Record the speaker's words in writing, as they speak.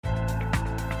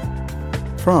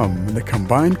From the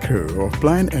combined crew of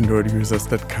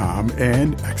blindandroidusers.com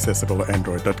and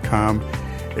accessibleandroid.com,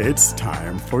 it's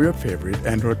time for your favorite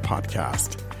Android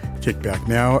podcast. Kick back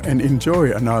now and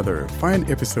enjoy another fine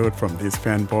episode from these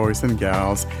fanboys and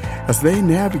gals as they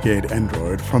navigate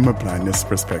Android from a blindness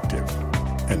perspective.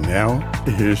 And now,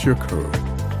 here's your crew.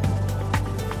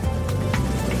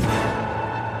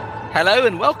 Hello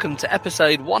and welcome to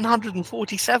episode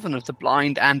 147 of the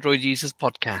Blind Android Users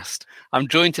Podcast. I'm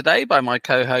joined today by my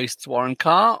co-hosts Warren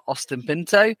Carr, Austin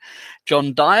Pinto,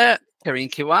 John Dyer,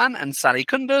 Karine Kiwan and Sally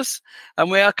Kundus,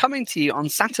 and we are coming to you on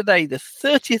Saturday the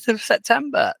 30th of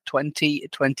September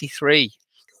 2023.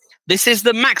 This is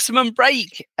the Maximum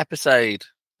Break episode.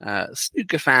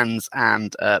 Snooker fans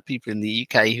and people in the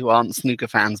UK who aren't snooker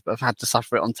fans but have had to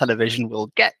suffer it on television will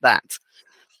get that.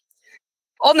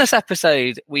 On this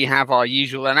episode, we have our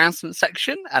usual announcement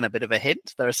section and a bit of a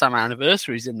hint. There are some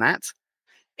anniversaries in that.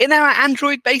 In our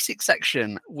Android Basics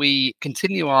section, we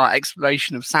continue our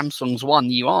exploration of Samsung's One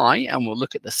UI and we'll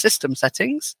look at the system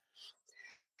settings.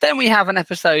 Then we have an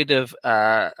episode of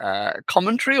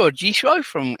commentary or G-Show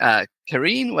from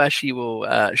Karine, where she will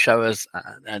show us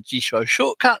G-Show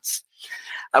shortcuts.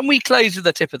 And we close with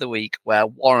the tip of the week, where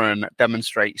Warren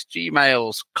demonstrates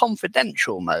Gmail's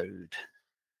confidential mode.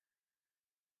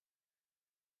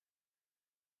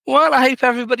 Well, I hope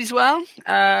everybody's well.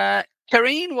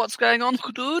 Karine, what's going on,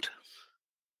 dude?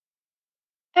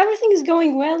 Everything is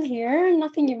going well here.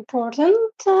 Nothing important.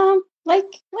 Like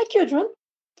usual.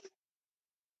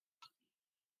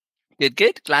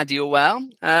 Good. Glad you're well.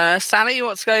 Sally,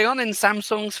 what's going on in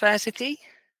Samsung's Fair City?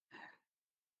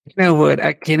 You know what?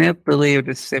 I cannot believe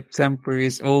that September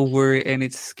is over and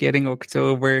it's getting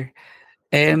October.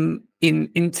 And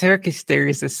in Turkish, there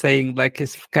is a saying, like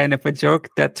it's kind of a joke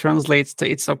that translates to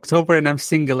 "It's October and I'm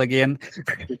single again."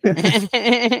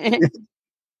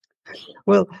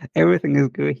 Well, everything is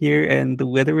good here, and the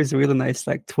weather is really nice,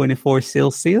 like 24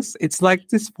 Celsius. It's like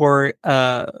this for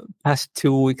past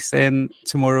 2 weeks, and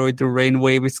tomorrow the rain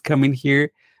wave is coming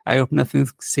here. I hope nothing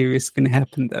serious can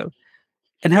happen though.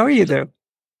 And how are you though?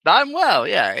 I'm well,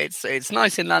 yeah. It's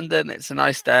nice in London. It's a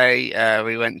nice day.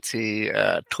 We went to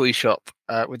a toy shop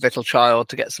with little child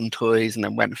to get some toys and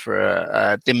then went for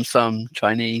a dim sum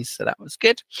Chinese, so that was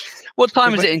good. What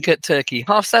time is it in Turkey?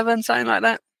 7:30, something like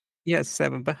that? Yes,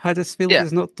 7. But Huddersfield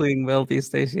is not doing well these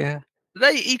days, yeah.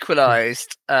 They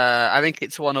equalised. I think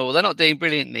it's 1-1. They're not doing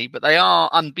brilliantly, but they are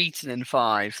unbeaten in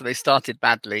 5, so they started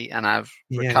badly and have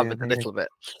recovered a little bit.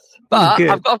 But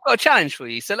I've got a challenge for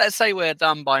you. So let's say we're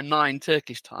done by 9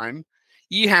 Turkish time.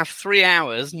 You have 3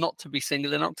 hours not to be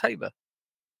single in October.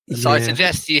 So I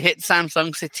suggest you hit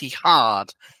Samsung City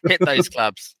hard. Hit those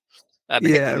clubs.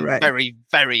 Very,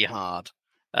 very hard.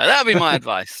 That would be my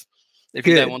advice. If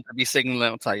you don't want to be single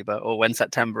in October or when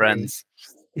September ends.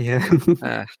 Yeah.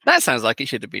 That sounds like it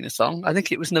should have been a song. I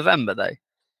think it was November,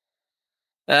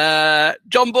 though.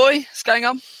 John Boy, what's going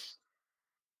on?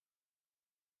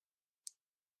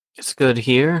 It's good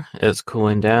here. It's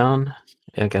cooling down.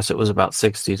 I guess it was about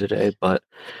 60 today, but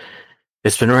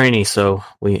it's been rainy, so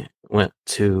we went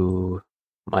to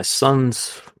my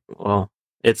son's. Well,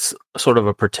 it's sort of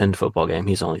a pretend football game.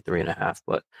 He's only 3.5,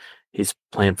 but he's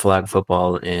playing flag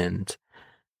football, and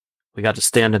we got to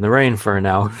stand in the rain for an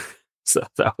hour, so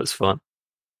that was fun.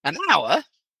 An hour?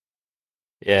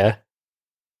 Yeah.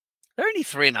 They're only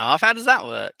 3.5. How does that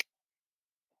work?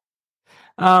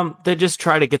 They just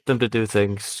try to get them to do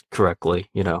things correctly,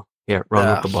 run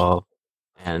with the ball,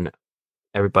 and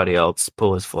everybody else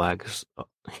pull his flags,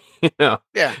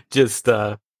 just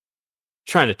trying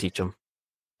to teach them.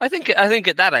 I think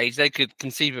at that age they could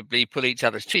conceivably pull each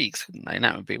other's cheeks, couldn't they? And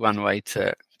that would be one way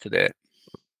to do it.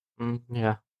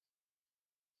 Yeah.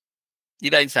 You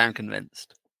don't sound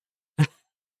convinced.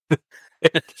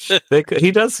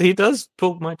 He does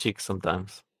pull my cheeks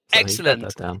sometimes. So excellent.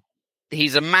 That down.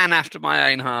 He's a man after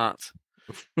my own heart.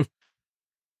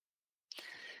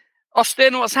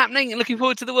 Austin, what's happening? Looking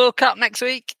forward to the World Cup next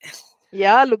week?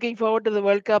 Yeah, looking forward to the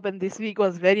World Cup, and this week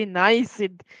was very nice.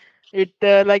 It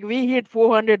like we hit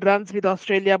 400 runs with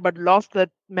Australia, but lost that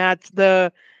match.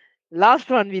 The last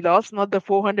one we lost, not the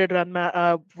 400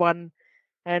 run one.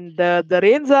 And the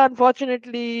rains are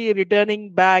unfortunately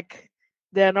returning back.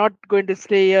 They are not going to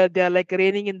stay here. They are like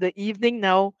raining in the evening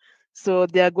now. So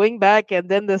they are going back, and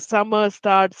then the summer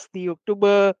starts, the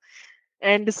October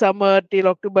end summer till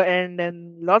October end,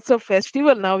 and lots of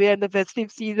festival. Now we are in the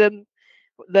festive season.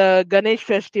 The Ganesh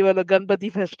festival, the Ganpati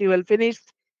festival finished.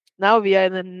 Now we are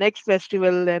in the next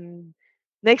festival, and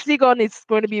next week on it's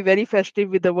going to be very festive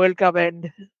with the World Cup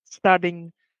and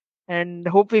starting, and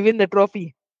hope we win the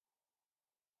trophy.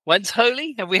 When's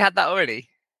Holi? Have we had that already?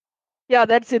 Yeah,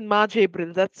 that's in March,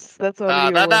 April. That's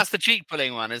already over. That's the cheek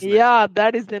pulling one, isn't it? Yeah,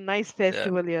 that is the nice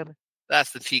festival here.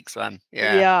 That's the cheeks one.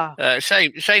 Yeah. Yeah.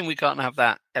 Shame we can't have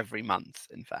that every month.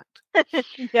 In fact,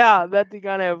 Yeah, that we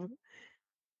can't have.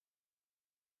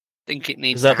 think it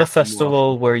needs. Is that to the happen more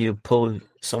festival often. where you pull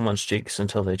someone's cheeks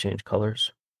until they change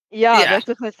colors? Yeah, Yeah. that's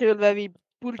the festival where we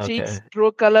pull cheeks, Okay.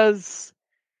 throw colors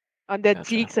on their Gotcha.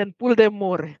 cheeks and pull them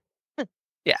more.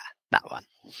 That one?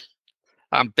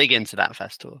 I'm big into that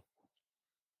festival.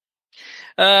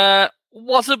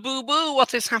 What's a boo boo?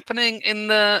 What is happening in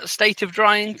the state of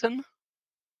Dryington?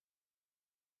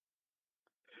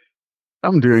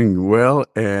 I'm doing well,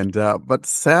 and but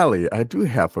Sally, I do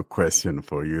have a question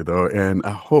for you though, and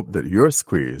I hope that your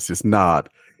squeeze is not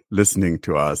listening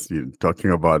to us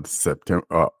talking about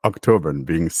October and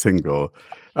being single.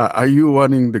 Are you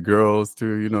wanting the girls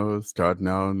to start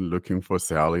now and looking for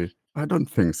Sally? I don't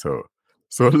think so.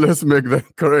 So let's make that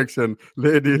correction,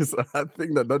 ladies. I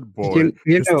think that boy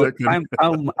is taking.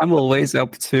 I'm always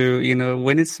up to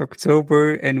when it's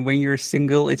October and when you're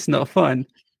single, it's not fun.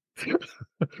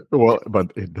 Well,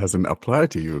 but it doesn't apply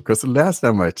to you because last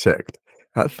time I checked,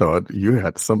 I thought you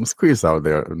had some squeeze out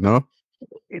there. No,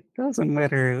 It doesn't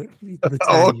matter the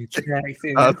time you check.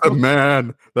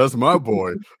 Man, that's my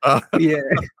boy. Yeah.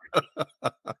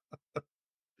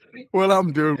 Well,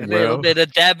 I'm doing A well. little bit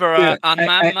of Deborah on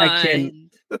my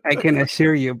mind. I can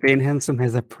assure you, being handsome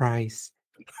has a price.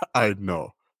 I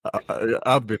know.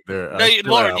 I've been there. No,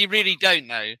 Warren, you really don't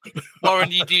know.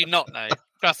 Warren, you do not know.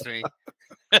 Trust me.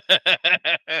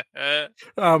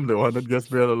 I'm the one that gets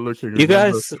better looking. You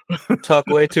guys talk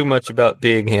way too much about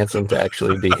being handsome to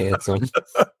actually be handsome.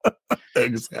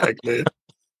 Exactly.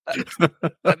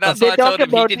 That's They why I talk told him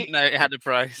he about didn't know it had a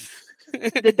price.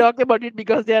 They talk about it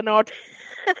because they are not.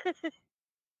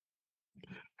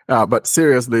 But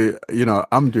seriously,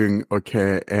 I'm doing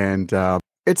okay, and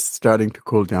it's starting to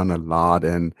cool down a lot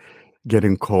and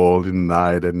getting cold in the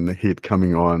night and the heat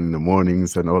coming on in the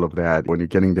mornings and all of that. When you're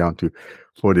getting down to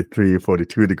 43,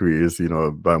 42 degrees,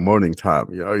 by morning time,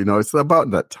 it's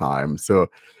about that time. So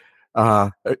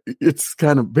it's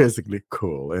kind of basically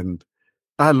cool, and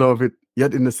I love it.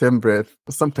 Yet in the same breath,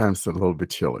 sometimes a little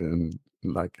bit chilly and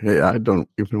like, hey, I don't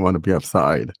even want to be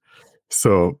outside.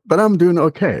 So, but I'm doing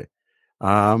okay.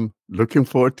 Looking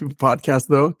forward to the podcast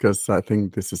though, because I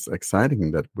think this is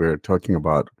exciting that we're talking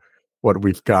about what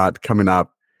we've got coming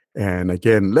up. And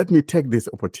again, let me take this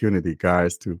opportunity,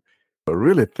 guys, to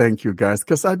really thank you guys,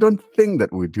 because I don't think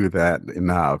that we do that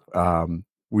enough.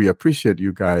 We appreciate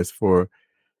you guys for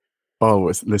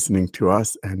always listening to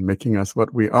us and making us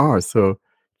what we are. So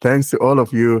thanks to all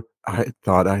of you. I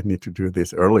thought I need to do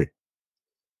this early.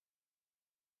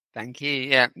 Thank you.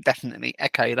 Yeah, definitely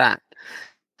echo that.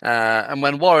 And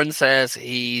when Warren says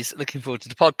he's looking forward to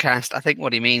the podcast, I think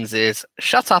what he means is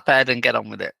shut up, Ed, and get on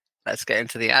with it. Let's get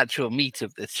into the actual meat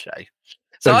of this show.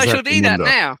 So I shall do that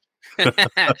now.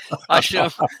 I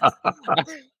shall.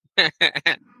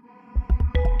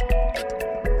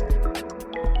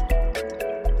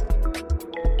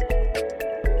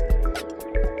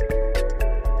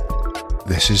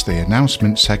 This is the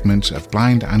announcement segment of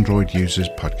Blind Android Users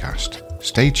Podcast.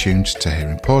 Stay tuned to hear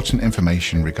important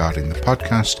information regarding the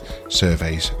podcast,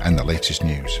 surveys, and the latest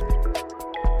news.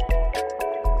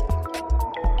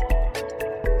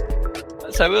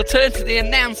 So we'll turn to the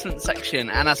announcement section,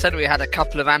 and I said we had a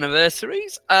couple of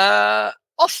anniversaries.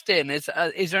 Austin, is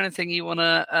there anything you want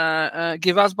to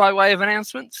give us by way of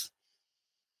announcements?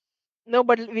 No,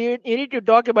 but you need to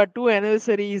talk about two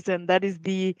anniversaries, and that is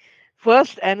the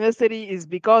first anniversary is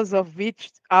because of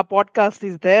which our podcast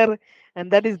is there, and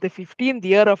that is the 15th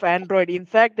year of Android. In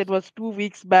fact, it was 2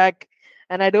 weeks back,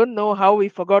 and I don't know how we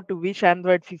forgot to wish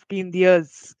Android 15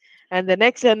 years. And the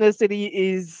next anniversary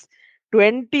is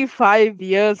 25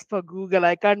 years for Google.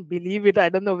 I can't believe it. I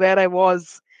don't know where I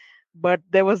was, but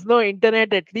there was no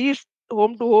internet, at least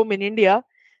home to home in India.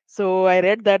 So I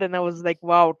read that and I was like,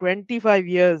 wow, 25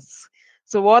 years.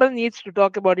 So Warren needs to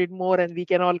talk about it more and we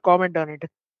can all comment on it.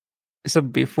 So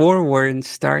before Warren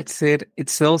starts it,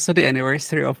 it's also the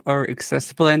anniversary of our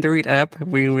accessible Android app.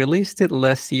 We released it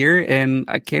last year, and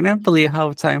I cannot believe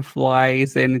how time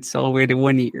flies, and it's already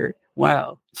 1 year.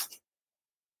 Wow.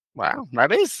 Wow,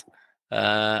 that is.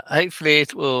 Hopefully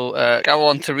it will go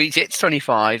on to reach its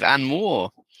 25 and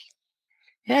more.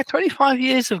 Yeah, 25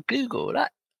 years of Google.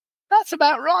 That's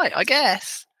about right, I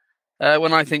guess.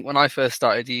 When I first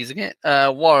started using it.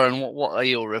 Warren, what are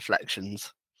your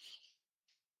reflections?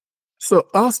 So,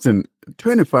 Austin,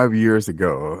 25 years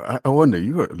ago, I wonder,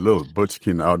 you were a little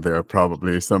butchkin out there,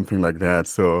 probably something like that.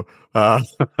 So, I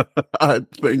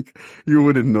think you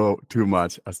wouldn't know too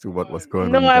much as to what was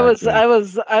going on. No, I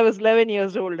was 11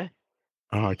 years old.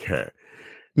 Okay.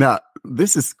 Now,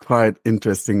 this is quite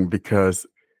interesting because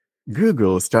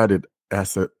Google started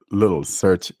as a little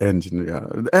search engine,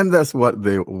 and that's what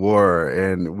they were,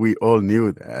 and we all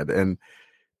knew that. And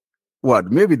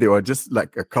maybe there were just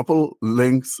like a couple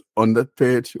links on that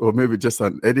page, or maybe just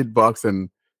an edit box, and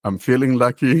I'm feeling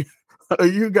lucky.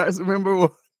 You guys remember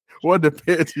what the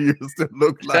page used to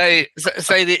look like? I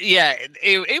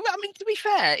mean, to be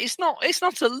fair, it's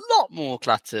not a lot more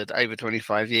cluttered over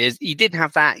 25 years. You did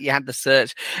have that. You had the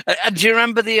search. And do you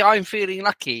remember the "I'm feeling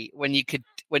lucky" when you could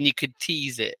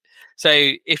tease it?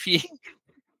 So if you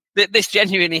this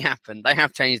genuinely happened, they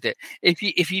have changed it.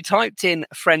 If you typed in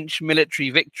French military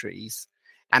victories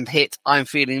and hit "I'm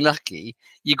feeling lucky,"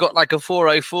 you got like a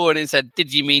 404, and it said,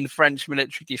 "Did you mean French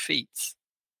military defeats?"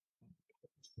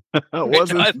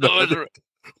 Wasn't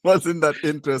that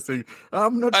interesting?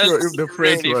 I'm not sure if the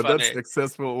French really were funny. that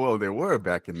successful. Well, they were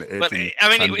back in the 1800s. But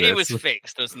I mean, it was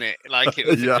fixed, wasn't it? Like it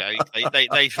was a joke.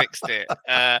 They fixed it.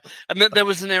 And there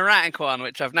was an erratic one,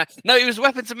 which I've no. It was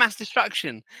weapons of mass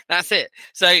destruction. That's it.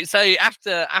 So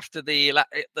after the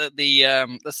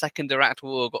second Iraq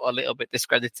war got a little bit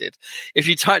discredited, if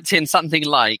you typed in something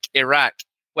like Iraq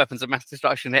weapons of mass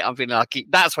destruction hit, I'm feeling lucky,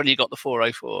 that's when you got the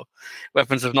 404.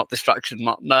 Weapons of mass destruction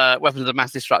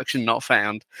not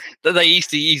found. They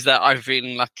used to use that "I'm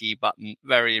feeling lucky" button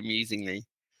very amusingly.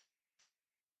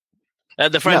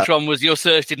 The French one was "Your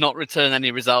search did not return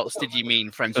any results. Did you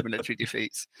mean French military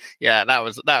defeats?" Yeah, that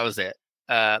was it.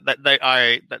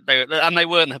 They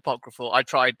weren't apocryphal. I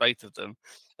tried both of them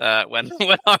when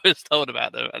I was told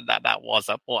about them, and that was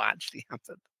what actually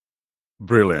happened.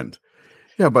 Brilliant.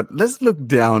 Yeah, but let's look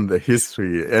down the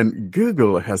history. And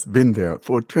Google has been there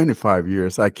for 25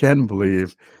 years. I can't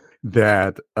believe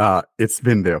that it's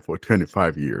been there for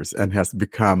 25 years and has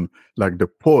become like the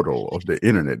portal of the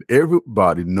internet.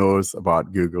 Everybody knows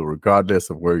about Google, regardless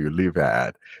of where you live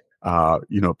at.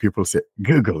 People say,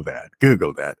 Google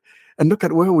that. And look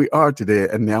at where we are today.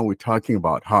 And now we're talking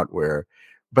about hardware.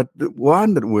 But the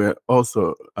one that we're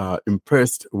also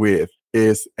impressed with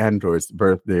is Android's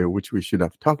birthday, which we should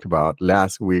have talked about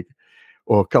last week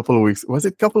or a couple of weeks. Was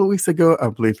it a couple of weeks ago? I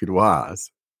believe it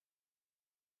was.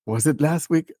 Was it last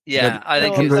week? Yeah, I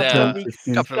think it was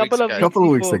a couple of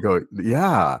weeks ago.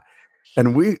 Yeah.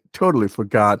 And we totally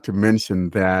forgot to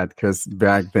mention that because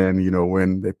back then,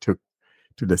 when they took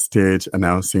to the stage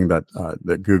announcing that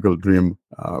the Google Dream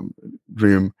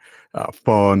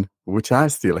phone, which I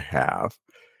still have,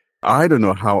 I don't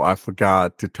know how I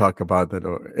forgot to talk about that,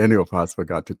 or any of us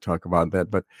forgot to talk about that.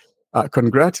 But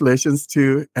congratulations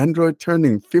to Android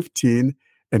turning 15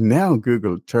 and now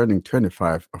Google turning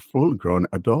 25, a full-grown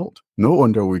adult. No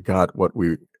wonder we got what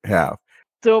we have.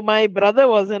 So my brother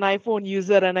was an iPhone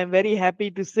user, and I'm very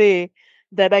happy to say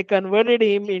that I converted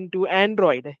him into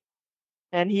Android.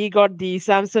 And he got the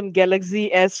Samsung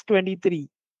Galaxy S23.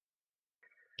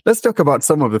 Let's talk about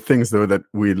some of the things, though, that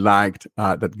we liked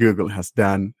that Google has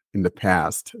done in the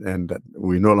past and that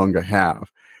we no longer have.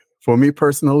 For me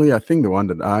personally, I think the one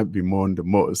that I bemoan the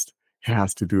most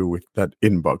has to do with that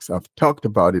inbox. I've talked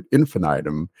about it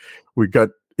infinitum. We got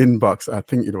inbox, I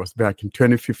think it was back in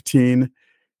 2015,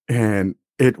 and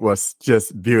it was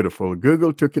just beautiful.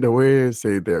 Google took it away,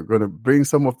 say they're going to bring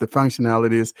some of the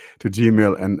functionalities to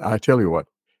Gmail. And I tell you what,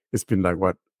 it's been like,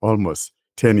 almost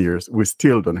 10 years. We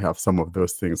still don't have some of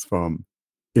those things from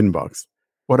inbox.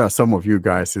 What are some of you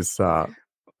guys'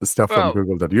 stuff from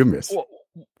Google that you miss?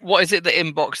 What is it that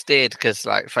inbox did? Because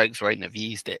folks won't have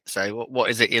used it. So what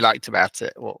is it you liked about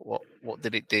it? What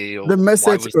did it do? The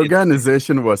message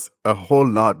organization was a whole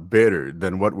lot better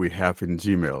than what we have in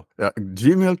Gmail.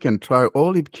 Gmail can try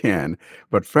all it can,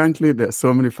 but frankly, there's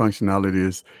so many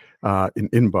functionalities in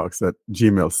inbox that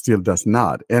Gmail still does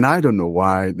not. And I don't know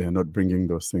why they're not bringing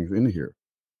those things in here.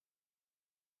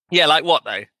 Yeah, like what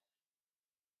though?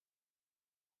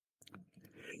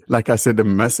 Like I said, the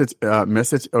message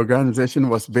organization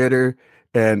was better,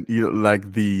 and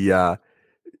like the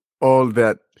all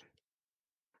that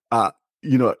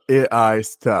AI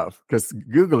stuff, because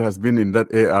Google has been in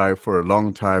that AI for a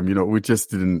long time. We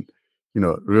just didn't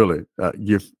really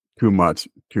give too much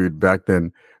to it back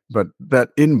then. But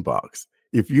that inbox,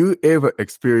 if you ever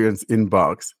experience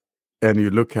inbox and you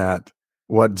look at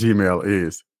what Gmail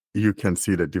is, you can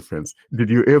see the difference. Did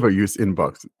you ever use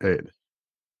inbox, Ed?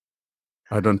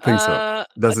 I don't think so.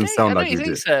 Doesn't sound like you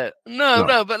did. So.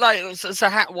 No, but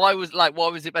why was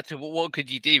it better? What could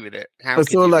you do with it?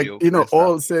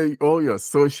 All your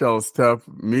social stuff,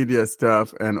 media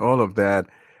stuff, and all of that.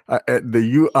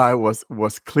 The UI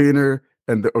was cleaner,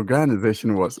 and the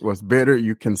organization was better.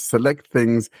 You can select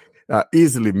things,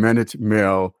 easily manage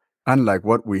mail, unlike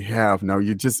what we have now.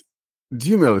 You just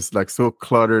Gmail is like so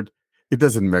cluttered, it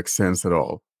doesn't make sense at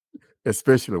all,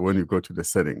 especially when you go to the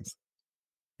settings.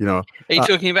 Are you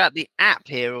talking about the app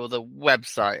here or the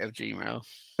website of Gmail?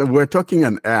 We're talking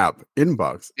an app.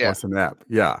 Inbox Yeah. was an app.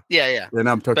 Yeah. Yeah. And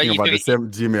I'm talking you about do the it-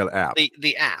 same Gmail app.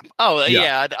 The app. Oh,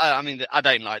 Yeah. I mean, I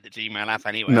don't like the Gmail app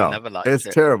anyway. No, I never liked it's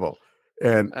it. terrible.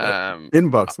 And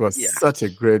Inbox was yeah. such a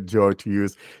great joy to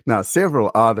use. Now,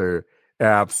 several other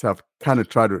apps have kind of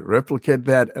tried to replicate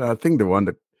that. And I think the one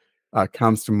that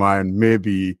comes to mind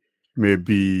maybe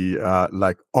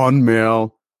like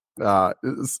OnMail.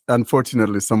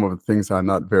 Unfortunately, some of the things are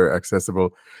not very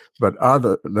accessible. But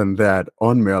other than that,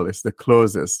 OnMail is the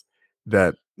closest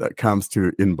that comes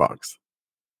to Inbox.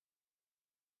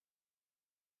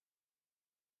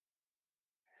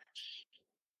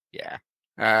 Yeah.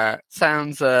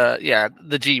 Sounds the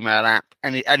Gmail app,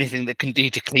 anything that can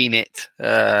do to clean it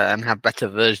and have better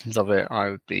versions of it, I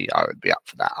would be up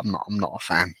for that. I'm not a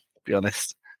fan, to be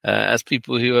honest. As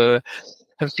people who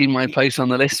have seen my posts on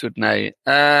the list would know.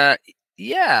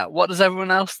 What does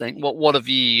everyone else think? What have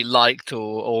you liked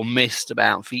or missed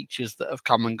about features that have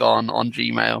come and gone on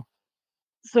Gmail?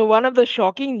 So one of the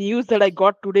shocking news that I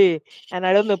got today, and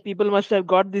I don't know, people must have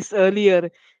got this earlier,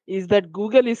 is that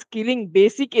Google is killing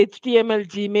basic HTML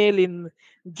Gmail in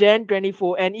Jan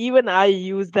 24. And even I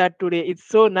use that today. It's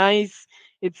so nice.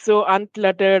 It's so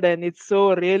uncluttered and it's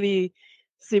so really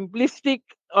simplistic.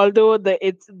 Although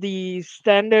it's the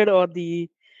standard or the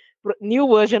new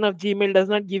version of Gmail does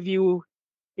not give you,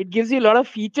 it gives you a lot of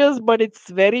features, but it's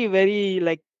very, very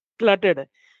like cluttered.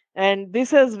 And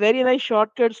this has very nice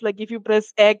shortcuts. Like if you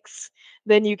press X,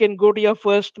 then you can go to your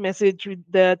first message with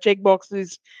the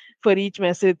checkboxes for each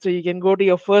message. So you can go to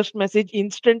your first message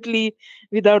instantly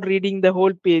without reading the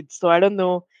whole page. So I don't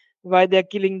know why they're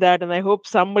killing that. And I hope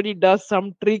somebody does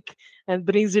some trick and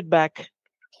brings it back.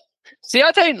 See,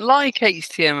 I don't like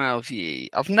HTML5.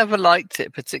 I've never liked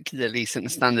it, particularly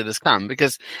since standard has come,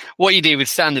 because what you do with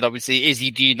standard, obviously, is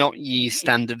you do not use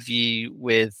standard view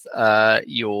with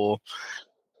your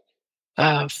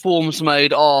forms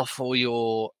mode off or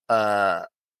your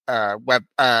web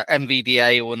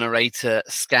NVDA or narrator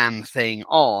scan thing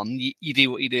on. You do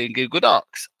what you do in Google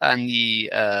Docs, and you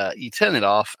turn it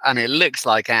off, and it looks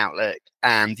like Outlook.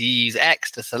 And you use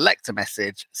X to select a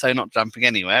message, so not jumping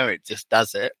anywhere, it just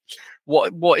does it.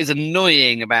 What is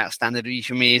annoying about standard view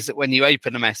for me is that when you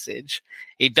open a message,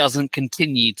 it doesn't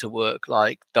continue to work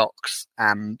like Docs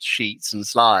and Sheets and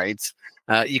Slides.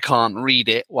 You can't read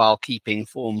it while keeping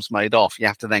forms mode off. You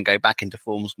have to then go back into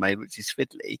forms mode, which is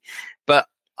fiddly. But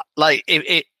like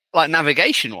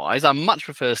navigation wise, I much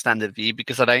prefer standard view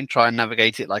because I don't try and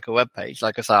navigate it like a web page.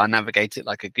 Like I say, I navigate it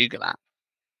like a Google app.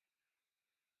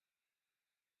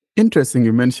 Interesting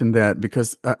you mentioned that,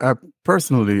 because I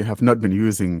personally have not been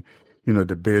using,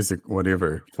 the basic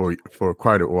whatever for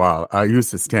quite a while. I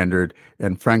use the standard,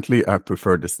 and frankly, I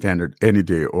prefer the standard any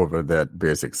day over that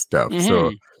basic stuff.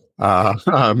 So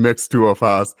mix two of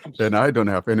us, and I don't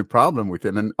have any problem with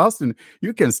it. And Austin,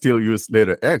 you can still use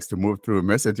letter X to move through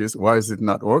messages. Why is it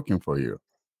not working for you?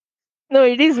 No,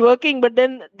 it is working, but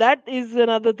then that is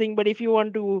another thing. But if you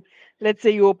want to, let's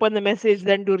say you open the message,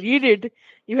 then to read it,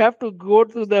 you have to go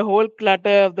through the whole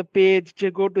clutter of the page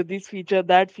to go to this feature,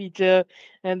 that feature,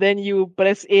 and then you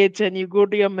press H and you go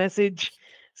to your message.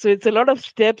 So it's a lot of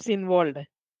steps involved.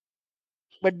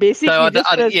 But basically, you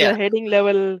just press the heading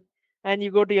level and you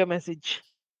go to your message.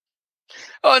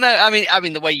 Oh no! I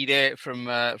mean, the way you do it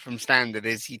from standard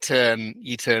is you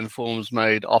turn forms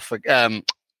mode off.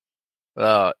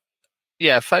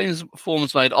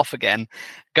 Forms mode off again.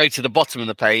 Go to the bottom of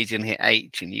the page and hit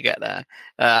H, and you get there.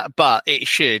 But it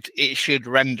should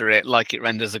render it like it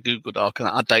renders a Google Doc, and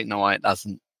I don't know why it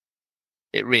doesn't.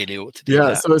 It really ought to do that.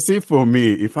 Yeah. So see, for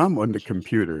me, if I'm on the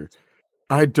computer,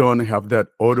 I don't have that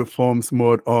auto forms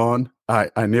mode on.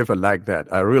 I never like that.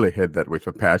 I really hate that with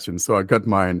a passion. So I got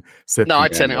mine set. No, I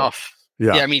turn it off.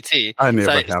 Yeah, me too. I never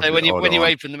have so when you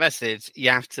on. open the message, you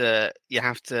have to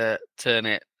turn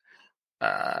it. You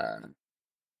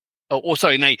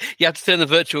have to turn the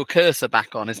virtual cursor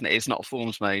back on, isn't it? It's not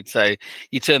forms mode, so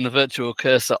you turn the virtual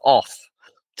cursor off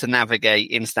to navigate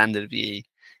in standard view,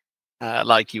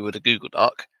 like you would a Google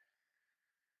Doc.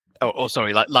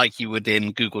 Like you would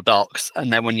in Google Docs,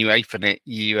 and then when you open it,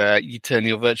 you turn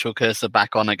your virtual cursor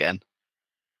back on again.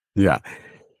 Yeah.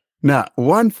 Now,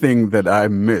 one thing that I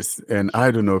miss, and I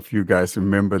don't know if you guys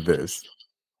remember this,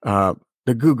 the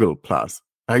Google Plus.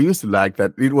 I used to like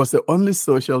that. It was the only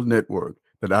social network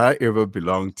that I ever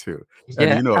belonged to.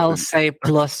 Yeah, and, I'll say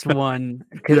 +1.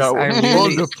 Yeah, all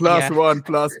the +1,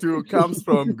 +2 comes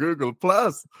from Google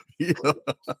Plus.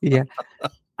 Yeah.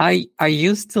 I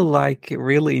used to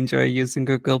really enjoy using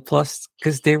Google Plus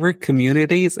because there were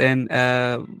communities, and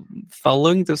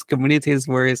following those communities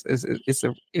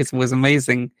it was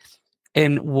amazing.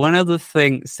 And one other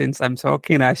thing, since I'm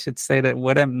talking, I should say that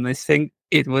what I'm missing,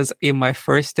 it was in my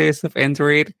first days of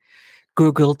Android,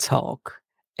 Google Talk.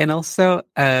 And also,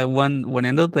 one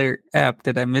another app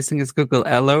that I'm missing is Google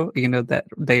Allo, that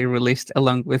they released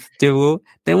along with Duo.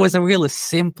 There was a really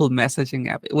simple messaging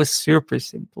app. It was super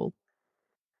simple.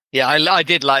 Yeah, I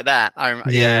did like that.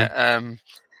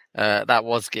 That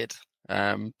was good.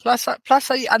 Plus,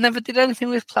 I never did anything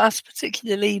with Plus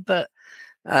particularly, but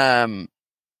yeah,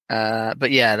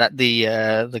 that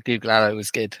the Google Allo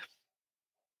was good.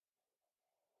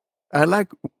 I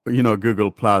like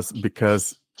Google Plus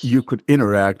because you could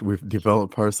interact with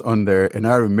developers on there, and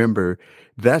I remember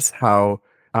that's how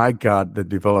I got the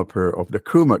developer of the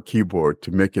Kuma keyboard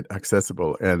to make it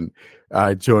accessible. And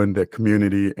I joined the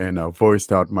community and I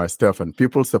voiced out my stuff, and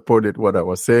people supported what I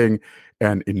was saying.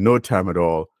 And in no time at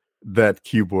all, that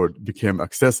keyboard became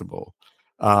accessible.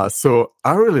 So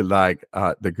I really like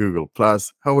the Google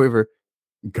Plus. However,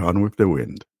 gone with the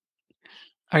wind.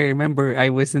 I remember I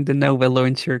was in the Nova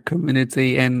Launcher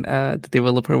community, and the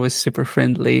developer was super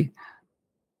friendly.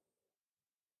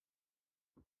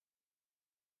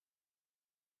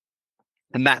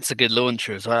 And that's a good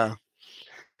launcher as well.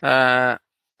 And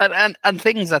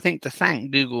things I think to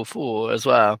thank Google for as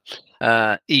well.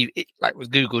 Like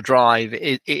with Google Drive,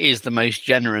 it is the most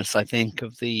generous, I think,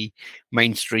 of the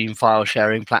mainstream file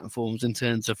sharing platforms in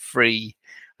terms of free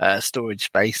storage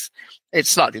space. It's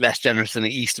slightly less generous than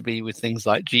it used to be with things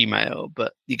like Gmail,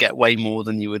 but you get way more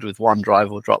than you would with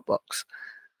OneDrive or Dropbox.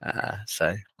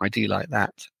 So I do like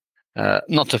that.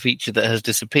 Not a feature that has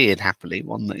disappeared, happily,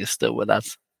 one that is still with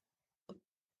us.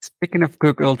 Speaking of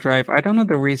Google Drive, I don't know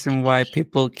the reason why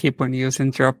people keep on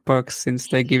using Dropbox, since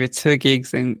they give it 2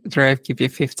 gigs and Drive give you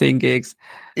 15 gigs.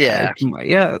 Yeah.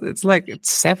 It's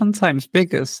 7 times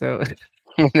bigger. So,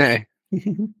 I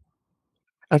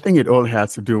think it all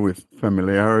has to do with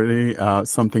familiarity,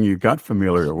 something you got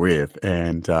familiar with.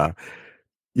 And,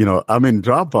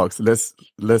 Dropbox,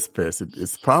 let's face it,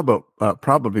 it's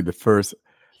probably the first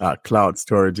cloud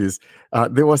storages.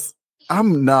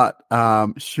 I'm not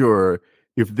sure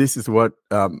if this is what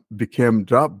became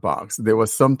Dropbox. There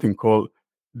was something called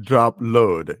Drop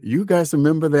Load. You guys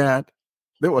remember that?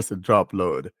 There was a Drop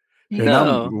Load. And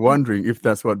I'm wondering if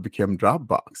that's what became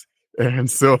Dropbox.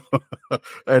 And so,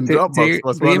 and Dropbox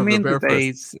was one of the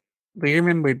very first. Do you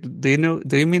remember? Do you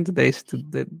mean the days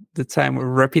the time where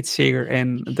RapidShare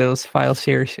and those file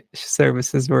share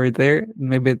services were there?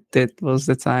 Maybe that was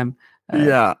the time.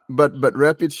 Yeah, but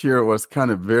RapidShare was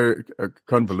kind of very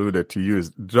convoluted to use.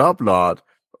 Dropload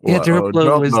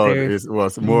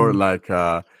was more like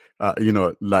like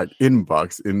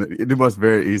Inbox. It was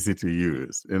very easy to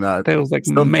use. And that was like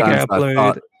mega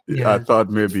upload. I thought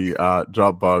maybe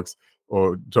Dropbox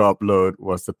or Dropload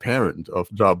was the parent of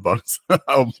Dropbox.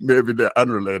 Maybe they're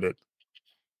unrelated.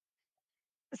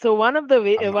 So one of the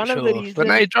reasons. But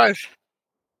I Drive.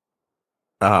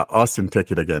 Austin, take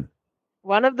it again.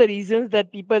 One of the reasons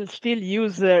that people still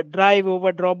use Drive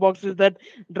over Dropbox is that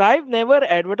Drive never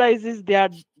advertises their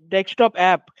desktop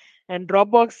app, and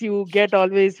Dropbox you get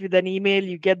always with an email,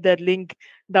 you get that link,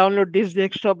 download this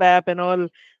desktop app and all.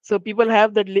 So people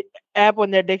have that app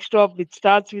on their desktop which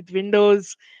starts with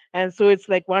Windows, and so it's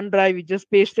like OneDrive. You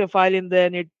just paste a file in there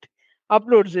and it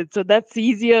uploads it. So that's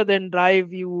easier than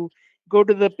Drive. You go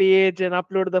to the page and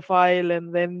upload the file,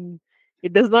 and then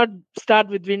it does not start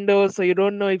with Windows, so you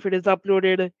don't know if it is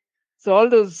uploaded. So all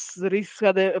those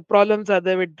problems are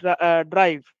there with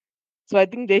Drive. So I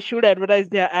think they should advertise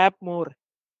their app more.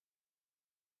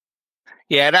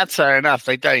 Yeah, that's fair enough.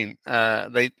 They don't.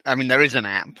 There is an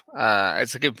app.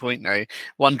 It's a good point, though.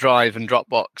 OneDrive and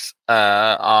Dropbox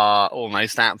are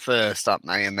almost app first, aren't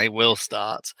they? And they will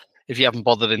start. If you haven't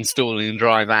bothered installing the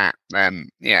Drive app, then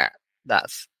yeah,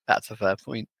 that's a fair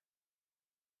point.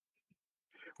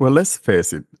 Well, let's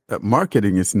face it,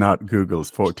 marketing is not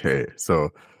Google's forte, so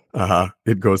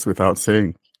it goes without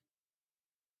saying.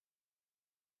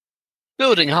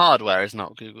 Building hardware is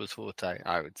not Google's forte,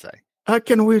 I would say.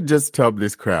 Can we just stop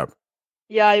this crap?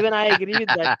 Yeah, even I agree with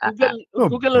that.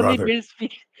 Google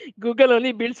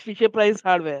only builds Fisher-Price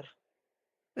hardware.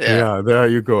 Yeah, there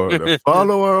you go. The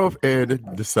follower of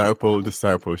Ed,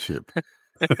 discipleship.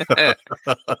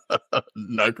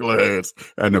 Knuckleheads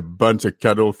and a bunch of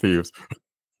cattle thieves.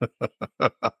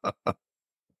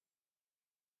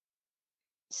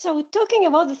 So talking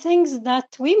about the things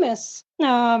that we miss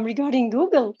regarding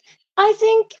Google, I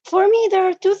think for me there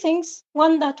are 2 things.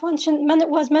 One that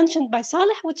was mentioned by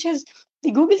Saleh, which is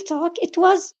the Google Talk, it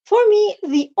was, for me,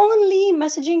 the only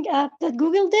messaging app that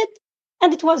Google did,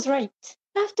 and it was right.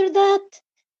 After that,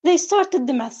 they started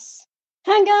the mess.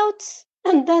 Hangouts,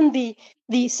 and then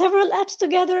the several apps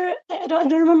together. I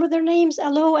don't remember their names,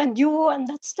 Allo and Duo and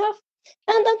that stuff.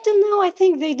 And until now, I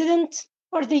think they didn't,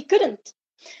 or they couldn't,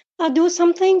 do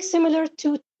something similar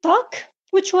to Talk,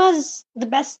 which was the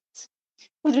best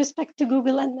with respect to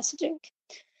Google and messaging.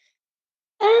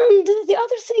 And the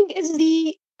other thing is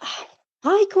the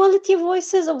high quality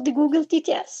voices of the Google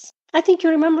TTS. I think you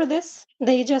remember this.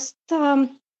 They just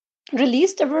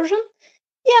released a version.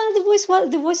 Yeah,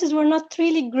 the voices were not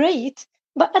really great,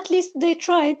 but at least they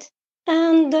tried.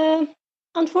 And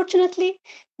unfortunately,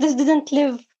 this didn't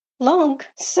live long,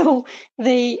 so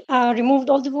they removed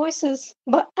all the voices.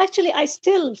 But actually, I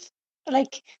still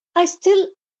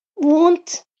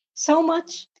want so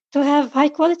much to have high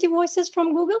quality voices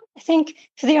from Google. I think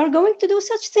if they are going to do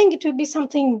such thing, it would be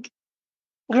something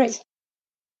great.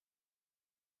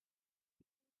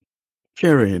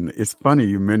 Karen, it's funny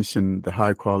you mentioned the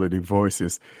high quality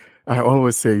voices. I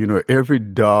always say, every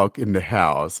dog in the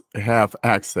house have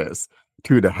access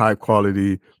to the high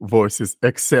quality voices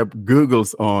except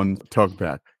Google's own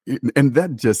TalkBack. And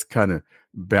that just kind of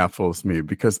baffles me,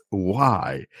 because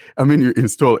why? I mean, you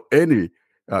install any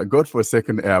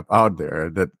godforsaken app out there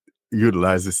that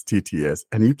utilizes TTS,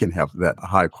 and you can have that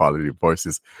high quality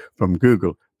voices from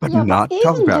Google, but not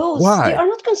TalkBack. Those, why? They are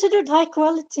not considered high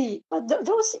quality, but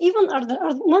those even are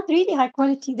not really high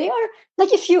quality. They are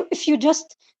like if you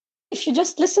just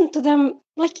listen to them,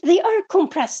 like they are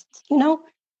compressed,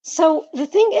 So the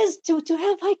thing is to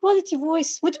have high quality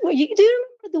voice. Do you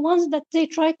remember the ones that they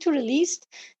tried to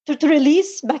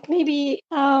release back maybe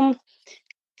 5-6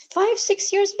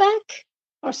 years back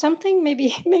or something,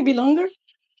 maybe longer?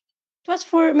 It was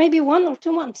for maybe 1 or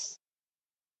 2 months.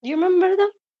 Do you remember them?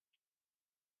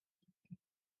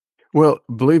 Well,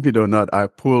 believe it or not, I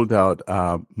pulled out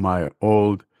I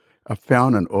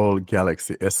found an old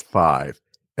Galaxy S5,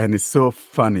 and it's so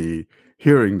funny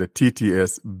hearing the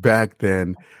TTS back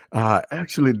then.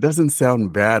 Actually, it doesn't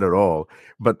sound bad at all.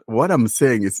 But what I'm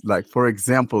saying is, like, for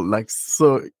example,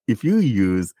 so if you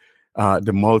use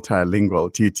the multilingual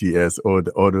TTS or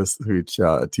the auto switch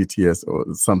TTS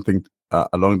or something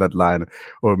along that line,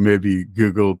 or maybe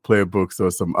Google Playbooks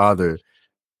or some other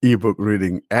ebook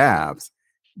reading apps,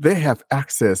 they have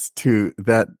access to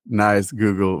that nice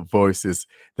Google Voices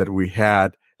that we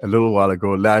had a little while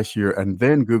ago last year, and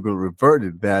then Google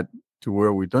reverted that to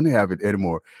where we don't have it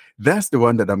anymore. That's the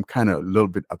one that I'm kind of a little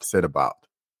bit upset about.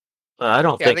 I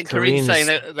don't think Kareem's saying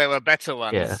that there were better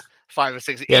ones, 5 or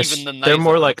 6, even than those. They're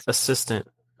more like assistant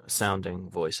sounding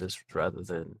voices rather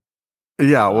than.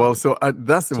 Yeah, well, so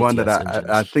that's the TTS one that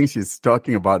I think she's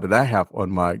talking about, that I have on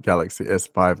my Galaxy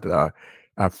S5 that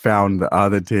I found the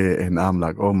other day, and I'm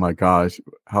like, oh my gosh,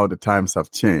 how the times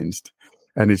have changed.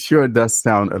 And it sure does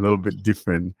sound a little bit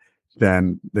different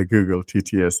than the Google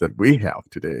TTS that we have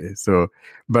today. So,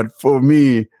 but for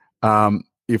me,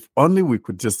 if only we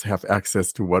could just have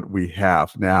access to what we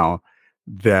have now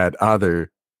that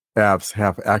other apps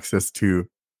have access to,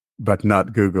 but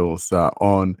not Google's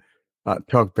own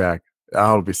TalkBack,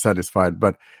 I'll be satisfied.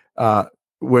 But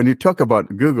when you talk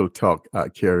about Google Talk,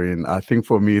 Karen, I think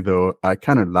for me, though, I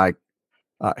kind of like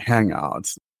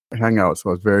Hangouts. Hangouts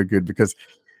was very good because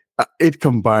it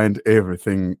combined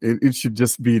everything. It should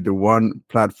just be the one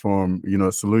platform,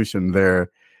 solution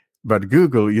there. But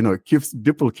Google, keeps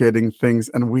duplicating things,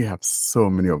 and we have so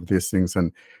many of these things.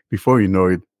 And before you know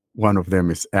it, one of them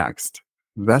is axed.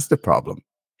 That's the problem.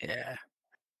 Yeah.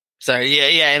 So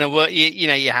yeah. In a work,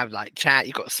 you have like chat.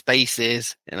 You've got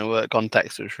spaces in a work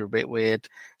context, which are a bit weird.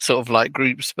 Sort of like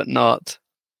groups, but not.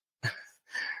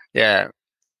 Yeah.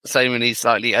 So many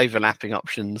slightly overlapping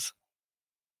options.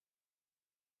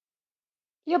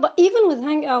 Yeah, but even with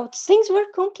Hangouts, things were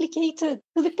complicated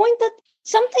to the point that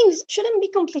some things shouldn't be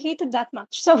complicated that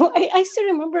much. So I still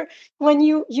remember when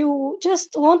you just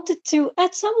wanted to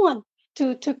add someone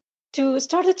to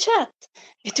start a chat.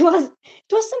 It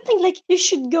was something like, you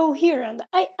should go here, and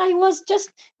I was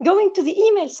just going to the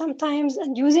email sometimes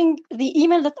and using the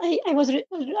email that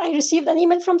I received an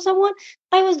email from someone.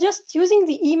 I was just using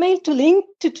the email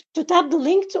to tap the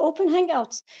link to open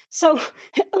Hangouts. So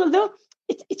although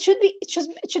it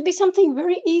should be something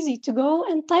very easy to go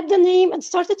and type the name and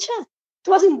start a chat. It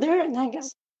wasn't there in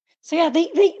Hangouts. So yeah,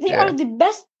 they are the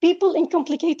best people in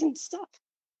complicating stuff.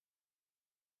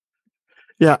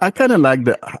 Yeah, I kind of like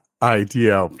the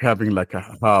idea of having like a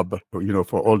hub,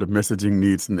 for all the messaging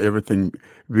needs and everything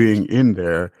being in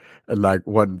there, like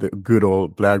what the good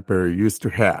old BlackBerry used to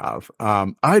have.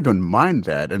 I don't mind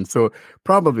that. And so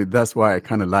probably that's why I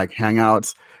kind of like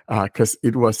Hangouts, because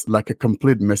it was like a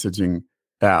complete messaging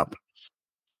app.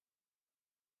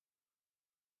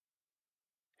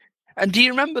 And do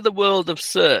you remember the world of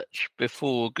search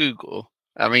before Google?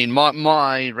 I mean,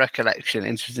 my recollection,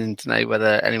 interesting to know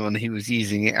whether anyone who was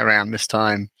using it around this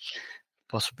time,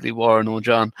 possibly Warren or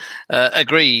John,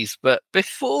 agrees. But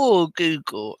before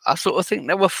Google, I sort of think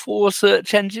there were 4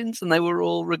 search engines and they were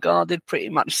all regarded pretty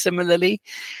much similarly.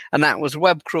 And that was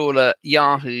Webcrawler,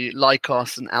 Yahoo,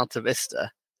 Lycos, and AltaVista.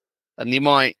 And you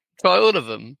might try all of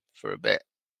them for a bit.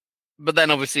 But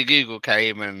then obviously Google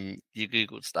came and you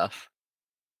Googled stuff.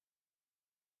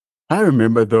 I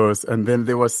remember those. And then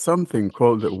there was something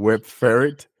called the Web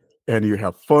Ferret, and you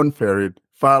have Phone Ferret,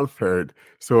 File Ferret.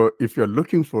 So if you're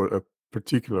looking for a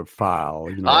particular file,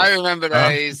 I remember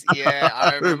those. Yeah,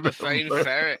 I remember Phone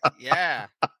Ferret. Yeah.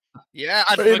 Yeah,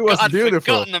 I'd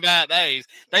forgotten about those.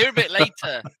 They were a bit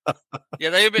later. Yeah,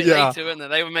 they were a bit later, weren't they?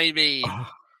 They were maybe...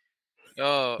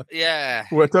 Oh, yeah.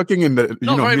 We're talking in the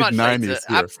mid-90s here.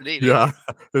 Absolutely. Yeah,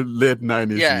 late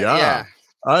 90s. Yeah.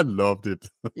 I loved it.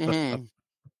 Mm-hmm.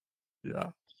 Yeah.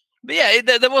 But yeah,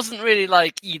 there wasn't really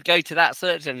like you'd go to that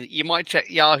search and you might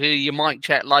check Yahoo, you might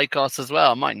check Lycos as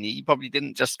well, mightn't you? You probably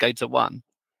didn't just go to one.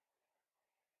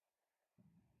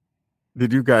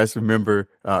 Did you guys remember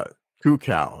 2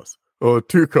 cows? Or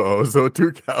 2 cows? Or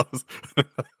 2 cows?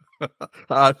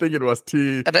 I think it was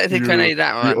T. I don't think I know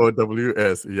that one.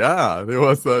 T-O-W-S. Yeah, there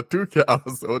was 2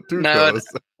 cows or 2 cows.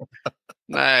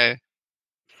 No.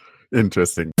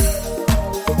 Interesting.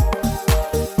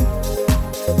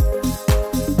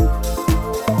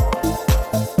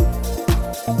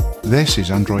 This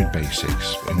is Android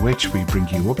Basics, in which we bring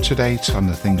you up to date on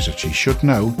the things that you should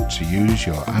know to use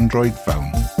your Android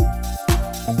phone.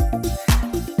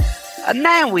 And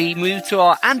now we move to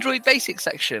our Android Basics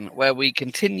section, where we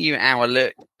continue our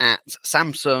look at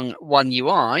Samsung One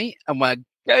UI, and we're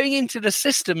going into the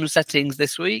system settings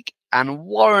this week, and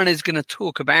Warren is going to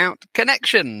talk about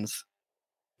connections.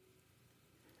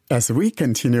 As we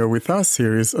continue with our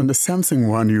series on the Samsung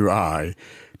One UI,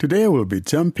 today we'll be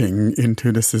jumping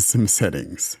into the system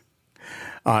settings.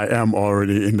 I am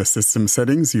already in the system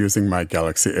settings using my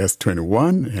Galaxy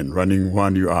S21 and running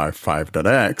One UI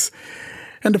 5.x.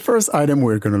 And the first item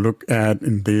we're going to look at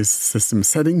in these system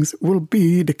settings will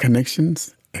be the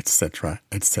connections, etc.,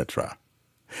 etc.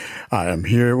 I am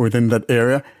here within that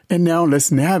area, and now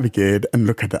let's navigate and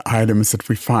look at the items that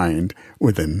we find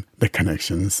within the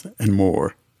connections and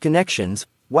more. Connections,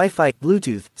 Wi-Fi,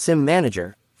 Bluetooth, SIM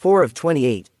Manager, 4 of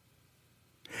 28.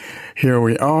 Here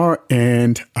we are,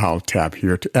 and I'll tap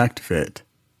here to activate.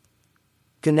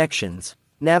 Connections,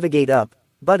 navigate up,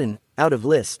 button, out of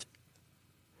list.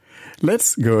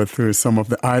 Let's go through some of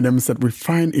the items that we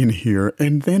find in here,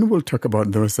 and then we'll talk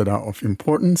about those that are of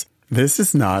importance. This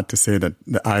is not to say that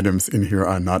the items in here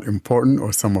are not important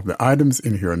or some of the items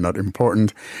in here are not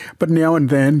important, but now and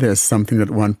then there's something that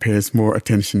one pays more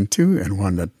attention to and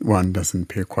one that one doesn't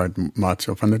pay quite much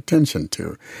of an attention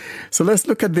to. So let's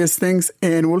look at these things,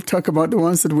 and we'll talk about the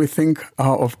ones that we think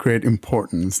are of great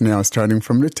importance. Now, starting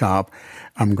from the top,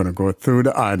 I'm going to go through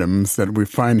the items that we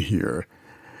find here.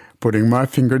 Putting my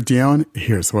finger down,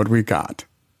 here's what we got.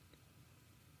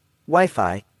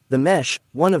 Wi-Fi, the mesh,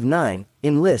 1 of 9,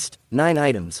 in list, 9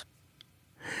 items.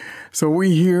 So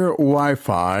we hear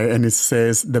Wi-Fi and it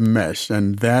says the mesh,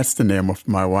 and that's the name of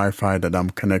my Wi-Fi that I'm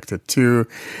connected to.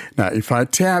 Now, if I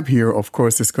tap here, of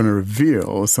course, it's going to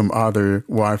reveal some other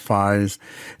Wi-Fis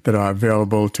that are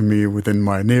available to me within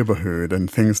my neighborhood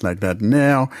and things like that.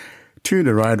 Now, to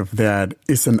the right of that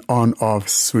is an on-off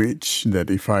switch that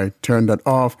if I turn that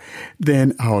off,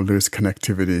 then I'll lose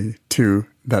connectivity to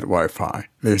that Wi-Fi.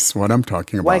 This is what I'm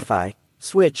talking about. Wi-Fi,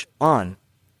 switch, on.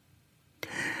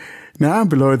 Now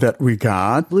below that we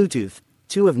got Bluetooth,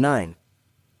 2 of 9.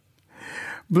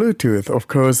 Bluetooth. Of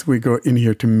course, we go in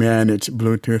here to manage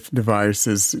Bluetooth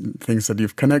devices, things that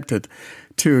you've connected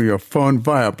to your phone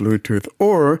via Bluetooth,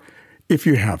 or if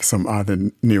you have some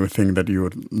other new thing that you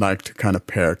would like to kind of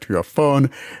pair to your phone,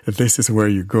 this is where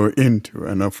you go into.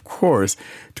 And of course,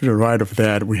 to the right of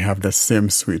that, we have the SIM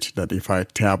switch that if I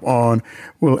tap on,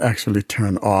 will actually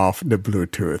turn off the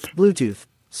Bluetooth. Bluetooth,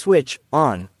 switch,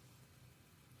 on.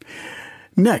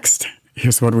 Next,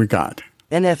 here's what we got.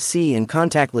 NFC and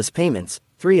contactless payments,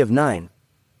 3 of 9.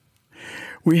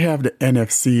 We have the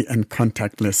NFC and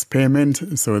contactless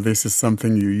payment. So this is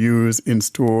something you use in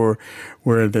store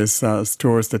where there's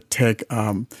stores that take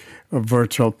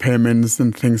virtual payments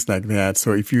and things like that.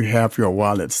 So if you have your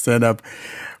wallet set up,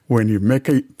 when you make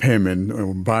a payment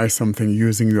or buy something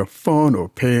using your phone or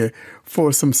pay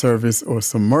for some service or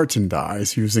some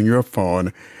merchandise using your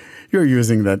phone, you're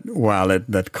using that wallet,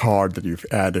 that card that you've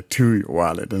added to your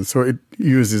wallet. And so it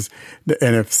uses the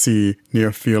NFC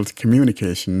near field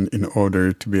communication in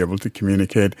order to be able to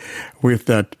communicate with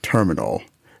that terminal.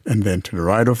 And then to the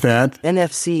right of that,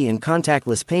 NFC and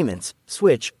contactless payments,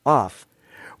 switch off.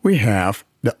 we have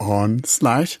the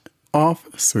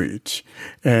on/off switch.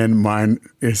 And mine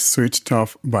is switched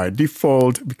off by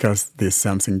default because this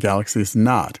Samsung Galaxy is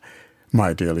not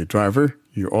my daily driver.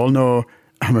 You all know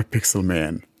I'm a Pixel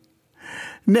man.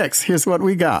 Next, here's what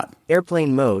we got.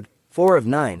 Airplane mode, 4 of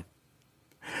 9.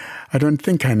 I don't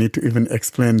think I need to even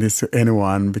explain this to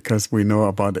anyone because we know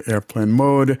about the airplane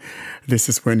mode. This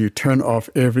is when you turn off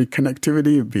every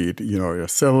connectivity, be it, your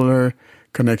cellular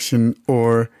connection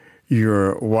or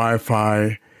your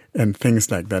Wi-Fi and things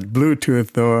like that.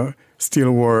 Bluetooth, though,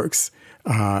 still works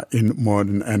in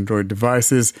modern Android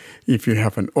devices. If you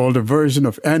have an older version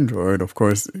of Android, of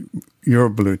course, your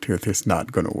Bluetooth is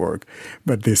not going to work.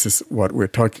 But this is what we're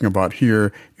talking about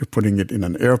here. You're putting it in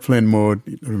an airplane mode.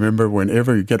 Remember,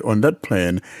 whenever you get on that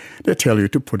plane, they tell you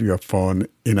to put your phone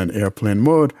in an airplane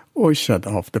mode or shut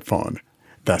off the phone.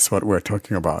 That's what we're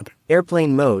talking about.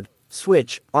 Airplane mode,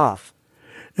 switch off.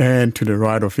 And to the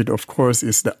right of it, of course,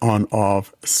 is the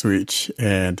on-off switch.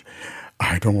 And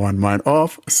I don't want mine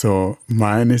off, so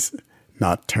mine is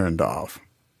not turned off.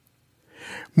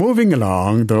 Moving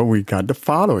along, though, we got the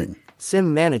following.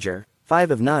 SIM manager, 5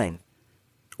 of 9.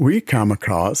 We come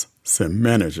across SIM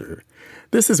Manager.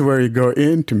 This is where you go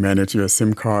in to manage your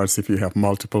SIM cards if you have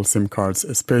multiple SIM cards,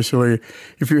 especially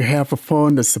if you have a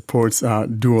phone that supports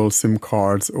dual SIM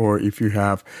cards or if you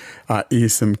have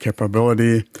eSIM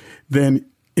capability. Then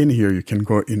in here you can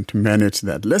go in to manage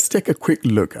that. Let's take a quick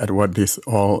look at what this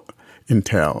all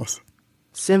entails.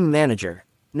 SIM manager,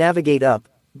 navigate up,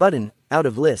 button, out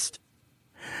of list.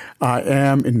 I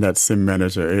am in that SIM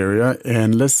Manager area,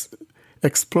 and let's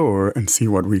explore and see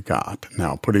what we got.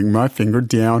 Now, putting my finger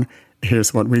down,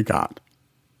 here's what we got.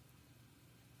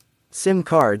 SIM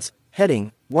cards,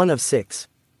 heading, 1 of 6.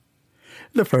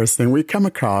 The first thing we come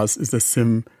across is the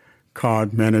SIM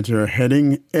Card Manager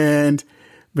heading, and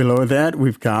below that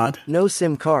we've got No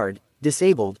SIM card,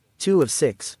 disabled, 2 of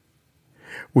 6.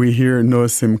 We hear no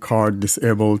SIM card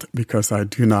disabled because I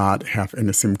do not have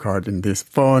any SIM card in this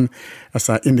phone. As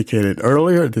I indicated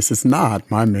earlier, this is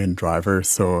not my main driver,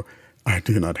 so I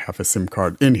do not have a SIM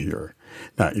card in here.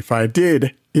 Now, if I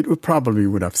did, it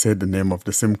would have said the name of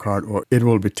the SIM card, or it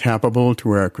will be tappable to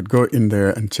where I could go in there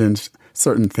and change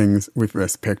certain things with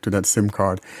respect to that SIM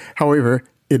card. However,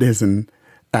 it isn't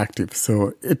active,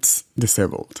 so it's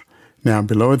disabled. Now,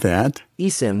 below that,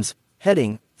 eSIMs,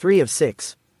 heading, 3 of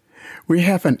 6. We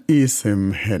have an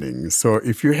eSIM heading. So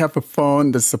if you have a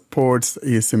phone that supports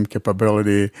eSIM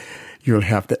capability, you'll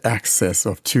have the access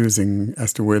of choosing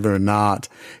as to whether or not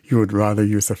you would rather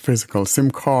use a physical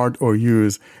SIM card or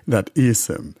use that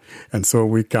eSIM. And so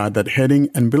we got that heading,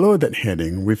 and below that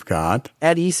heading, we've got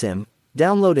Add eSIM,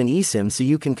 download an eSIM so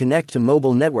you can connect to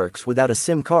mobile networks without a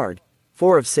SIM card,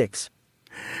 4 of 6.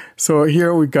 So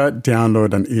here we got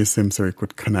download an eSIM so it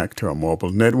could connect to a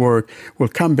mobile network. We'll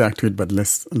come back to it, but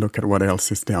let's look at what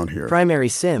else is down here. Primary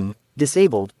SIM,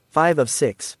 disabled, 5 of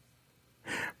 6.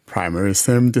 Primary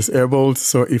SIM disabled.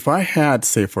 So if I had,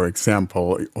 say, for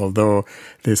example, although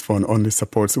this phone only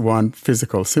supports one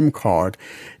physical SIM card,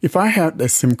 if I had a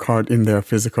SIM card in there,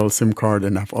 physical SIM card,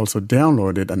 and I've also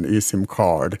downloaded an eSIM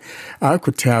card, I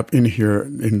could tap in here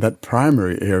in that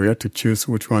primary area to choose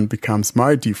which one becomes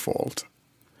my default.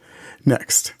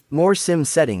 Next. More SIM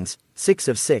settings, 6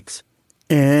 of 6.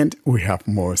 And we have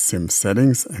more SIM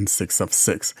settings and 6 of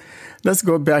 6. Let's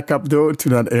go back up, though, to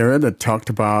that area that talked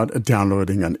about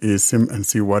downloading an eSIM and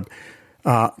see what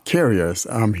carriers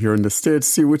here in the States,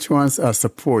 see which ones are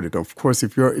supported. Of course,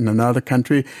 if you're in another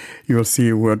country, you'll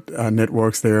see what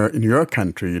networks there are in your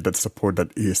country that support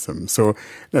that eSIM. So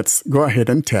let's go ahead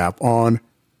and tap on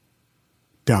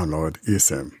Download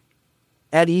eSIM.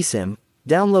 Add eSIM.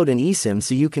 Download an eSIM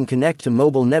so you can connect to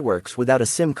mobile networks without a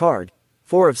SIM card,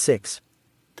 4 of 6.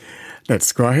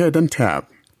 Let's go ahead and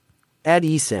tap. Add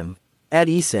eSIM. Add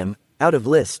eSIM, out of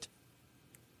list.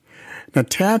 Now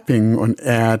tapping on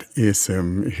Add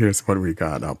eSIM, here's what we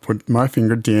got. I'll put my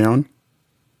finger down.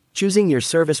 Choosing your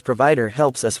service provider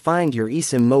helps us find your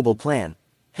eSIM mobile plan.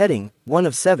 Heading, 1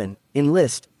 of 7, in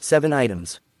list, 7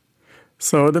 items.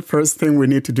 So the first thing we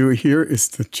need to do here is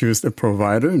to choose the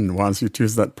provider. And once you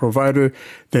choose that provider,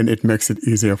 then it makes it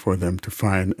easier for them to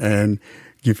find and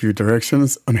give you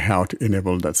directions on how to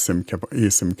enable that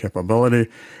eSIM capability.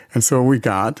 And so we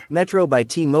got Metro by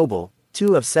T-Mobile,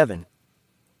 2 of 7.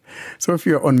 So if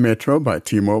you're on Metro by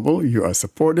T-Mobile, you are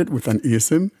supported with an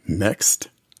eSIM. Next.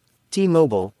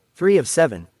 T-Mobile, 3 of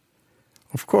 7.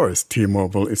 Of course,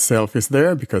 T-Mobile itself is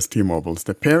there because T-Mobile is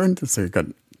the parent. So you got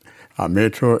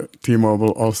Metro, T-Mobile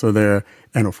also there.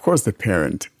 And of course, the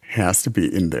parent has to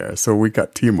be in there. So we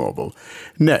got T-Mobile.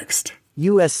 Next.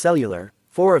 US Cellular,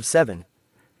 4 of 7.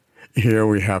 Here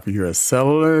we have US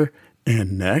Cellular.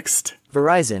 And next.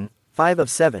 Verizon, 5 of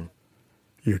 7.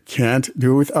 You can't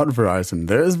do without Verizon.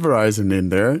 There's Verizon in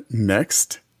there.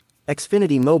 Next.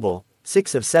 Xfinity Mobile,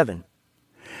 6 of 7.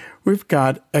 We've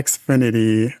got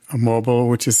Xfinity Mobile,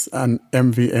 which is an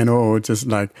MVNO, just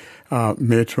like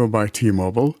Metro by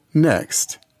T-Mobile.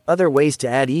 Next. Other ways to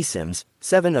add eSIMs,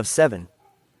 7 of 7.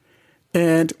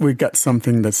 And we got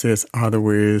something that says other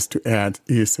ways to add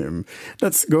eSIM.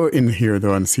 Let's go in here,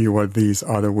 though, and see what these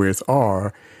other ways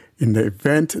are in the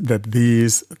event that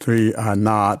these three are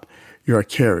not your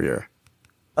carrier.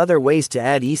 Other ways to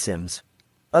add eSIMs.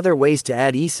 Other ways to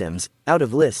add eSIMs, out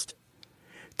of list.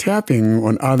 Tapping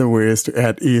on other ways to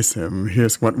add eSIM,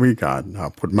 here's what we got. I'll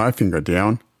put my finger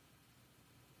down.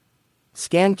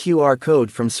 Scan QR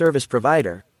code from service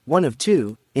provider, 1 of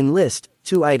 2, in list,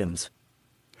 2 items.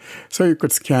 So you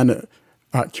could scan a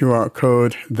QR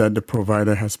code that the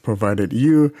provider has provided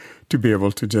you to be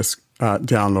able to just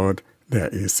download their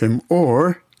eSIM,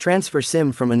 or transfer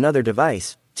SIM from another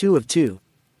device, 2 of 2.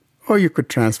 Or you could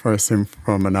transfer a SIM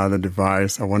from another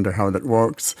device. I wonder how that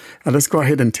works. Let's go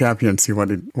ahead and tap here and see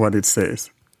what it says.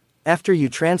 After you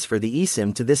transfer the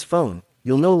eSIM to this phone,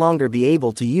 you'll no longer be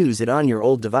able to use it on your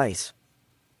old device.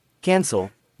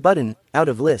 Cancel, button, out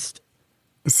of list.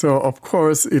 So, of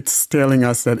course, it's telling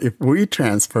us that if we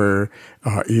transfer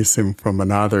eSIM from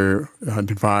another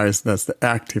device that's the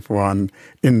active one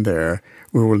in there,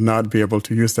 we will not be able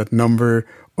to use that number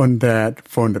on that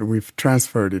phone that we've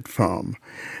transferred it from.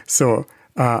 So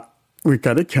we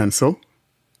got to cancel.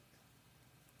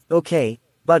 OK,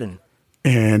 button.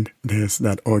 And there's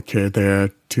that OK there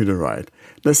to the right.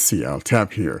 Let's see, I'll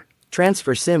tap here.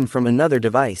 Transfer SIM from another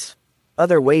device.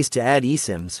 Other ways to add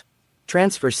eSIMs.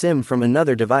 Transfer SIM from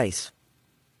another device.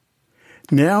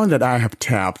 Now that I have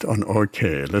tapped on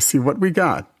OK, let's see what we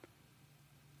got.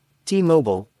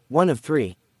 T-Mobile, 1 of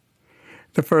 3.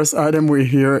 The first item we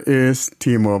hear is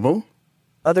T-Mobile.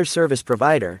 Other service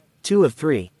provider, 2 of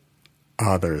 3.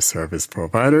 Other service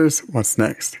providers. What's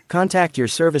next? Contact your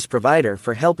service provider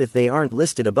for help if they aren't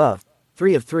listed above,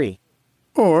 3 of 3.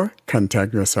 Or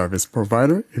contact your service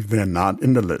provider if they're not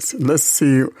in the list. Let's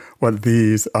see what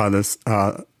these other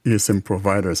eSIM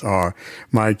providers are.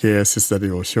 My guess is that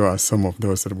it will show us some of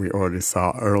those that we already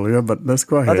saw earlier, but let's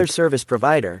go ahead. Other service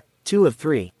provider, 2 of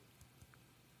 3.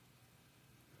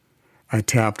 I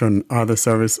tapped on other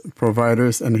service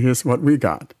providers, and here's what we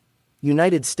got.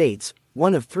 United States,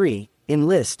 1 of 3, in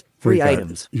list, 3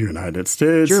 items. United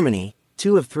States. Germany,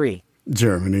 2 of 3.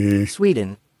 Germany.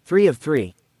 Sweden, 3 of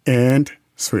 3. And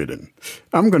Sweden.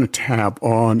 I'm going to tap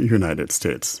on United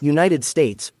States. United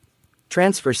States.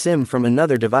 Transfer SIM from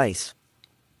another device.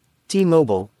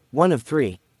 T-Mobile, 1 of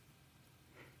 3.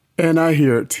 And I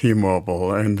hear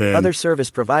T-Mobile, and then other service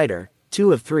provider,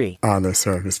 2 of 3. Other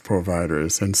service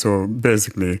providers. And so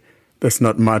basically, there's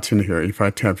not much in here. If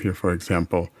I tap here, for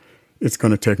example, it's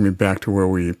going to take me back to where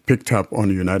we picked up on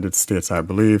the United States, I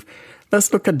believe.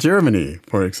 Let's look at Germany,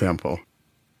 for example.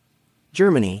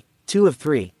 Germany, 2 of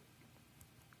 3.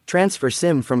 Transfer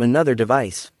SIM from another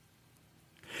device.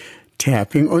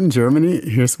 Tapping on Germany,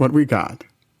 here's what we got.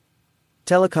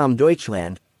 Telekom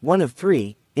Deutschland, 1 of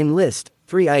 3, in list,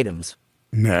 3 items.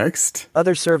 Next.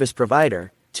 Other service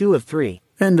provider, 2 of 3.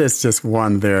 And there's just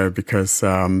one there because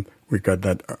we got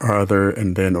that other,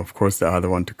 and then, of course, the other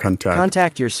one to contact.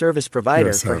 Contact your service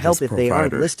provider for help if they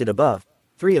aren't listed above,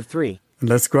 3 of 3. And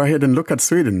let's go ahead and look at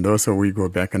Sweden, though, so we go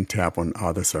back and tap on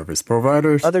other service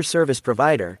providers. Other service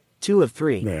provider, 2 of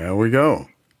 3. There we go.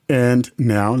 And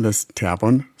now let's tap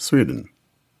on Sweden.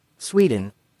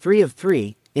 Sweden, 3 of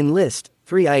 3, in list,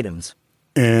 3 items.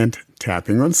 And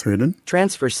tapping on Sweden.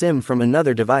 Transfer SIM from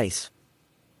another device.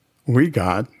 We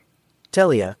got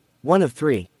Telia, 1 of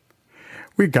 3.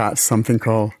 We got something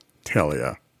called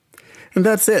Telia. And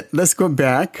that's it. Let's go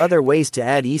back. Other ways to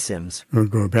add eSIMs. We'll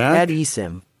go back. Add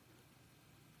eSIM.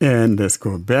 And let's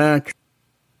go back.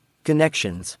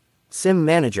 Connections. SIM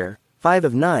Manager, 5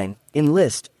 of 9, in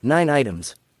list, 9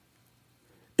 items.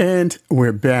 And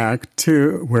we're back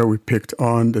to where we picked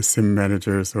on the SIM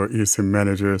managers or eSIM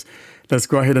managers. Let's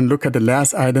go ahead and look at the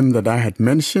last item that I had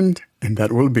mentioned, and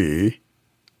that will be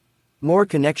More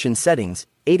connection settings,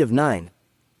 8 of 9.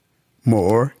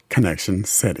 More connection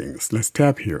settings. Let's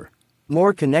tap here.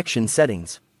 More connection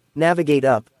settings. Navigate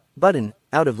up, button,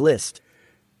 out of list.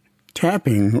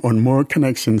 Tapping on more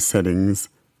connection settings,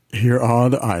 here are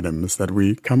the items that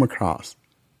we come across.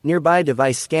 Nearby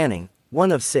device scanning,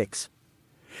 1 of 6.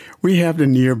 We have the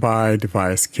nearby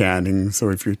device scanning, so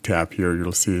if you tap here,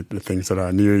 you'll see the things that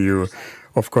are near you.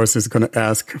 Of course, it's going to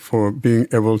ask for being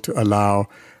able to allow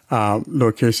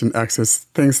location access,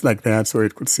 things like that, so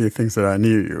it could see things that are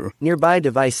near you. Nearby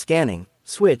device scanning,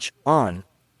 switch, on.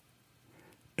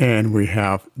 And we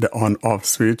have the on-off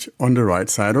switch on the right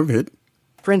side of it.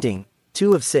 Printing,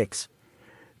 2 of 6.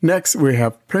 Next, we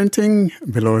have printing.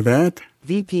 Below that,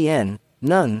 VPN,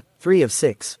 none, 3 of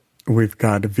 6. we've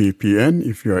got a VPN.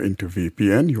 If you are into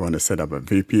VPN, you want to set up a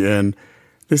VPN,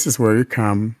 this is where you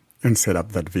come and set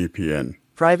up that VPN.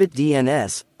 Private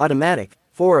DNS, automatic,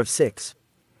 4 of 6.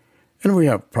 And we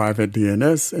have private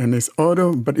DNS and it's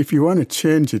auto, but if you want to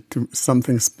change it to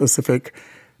something specific,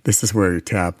 this is where you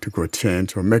tap to go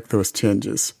change or make those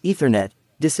changes. Ethernet,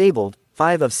 disabled,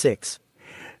 5 of 6.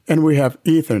 And we have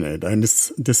Ethernet, and it's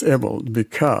disabled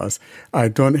because I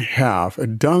don't have a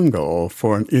dongle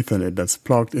for an Ethernet that's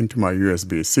plugged into my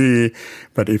USB-C.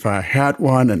 But if I had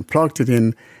one and plugged it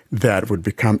in, that would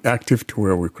become active to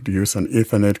where we could use an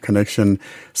Ethernet connection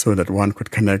so that one could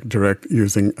connect direct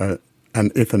using an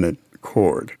Ethernet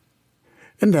cord.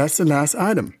 And that's the last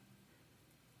item.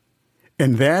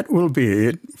 And that will be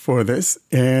it for this.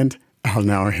 And I'll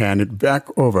now hand it back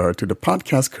over to the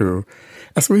podcast crew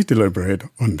as we deliberate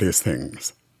on these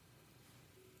things.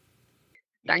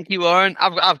 Thank you, Warren.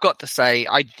 I've got to say,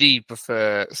 I do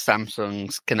prefer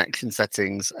Samsung's connection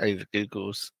settings over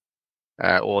Google's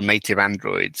or native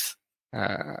Android's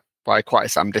by quite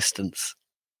some distance.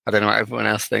 I don't know what everyone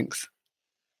else thinks.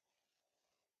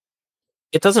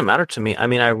 It doesn't matter to me. I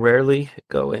mean, I rarely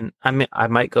go in. I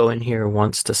might go in here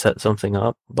once to set something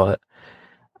up, but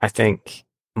I think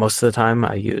most of the time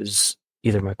I use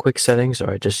either my quick settings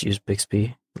or I just use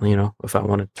Bixby, if I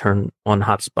want to turn on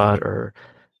hotspot or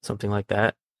something like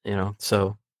that,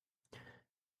 so,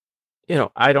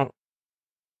 I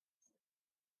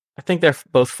think they're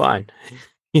both fine.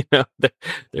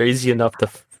 They're easy enough to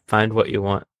find what you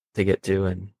want to get to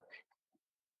and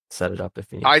set it up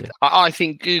if you need to. I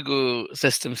think Google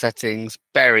system settings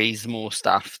buries more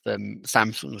stuff than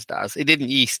Samsung's does. It didn't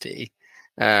used to.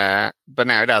 But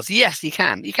now it does. Yes, you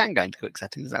can go into quick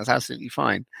settings. That's absolutely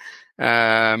fine.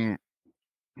 But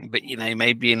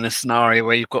maybe in a scenario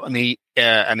where you've got an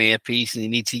earpiece and you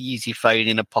need to use your phone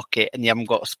in a pocket and you haven't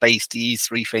got space to use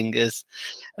 3 fingers,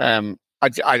 I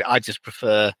just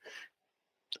prefer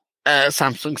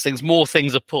Samsung's things. More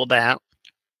things are pulled out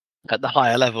at the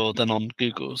higher level than on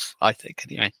Google's, I think.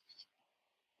 Anyway,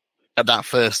 at that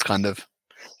first kind of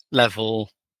level.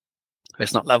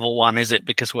 It's not level 1, is it?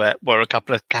 Because we're a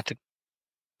couple of categories.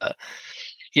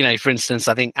 For instance,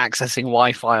 I think accessing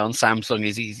Wi-Fi on Samsung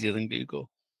is easier than Google.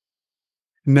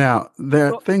 Now,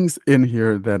 there are things in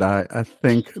here that I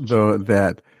think, though,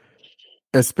 that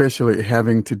especially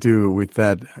having to do with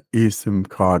that eSIM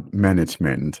card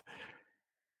management.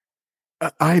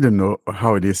 I don't know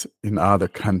how it is in other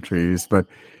countries, but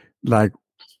like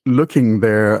looking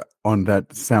there on that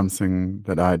Samsung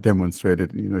that I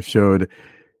demonstrated, showed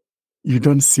you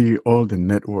don't see all the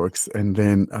networks, and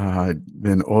then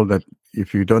all that.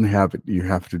 If you don't have it, you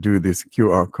have to do this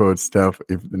QR code stuff.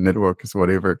 If the network is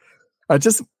whatever, I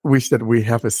just wish that we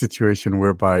have a situation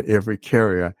whereby every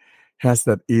carrier has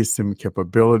that eSIM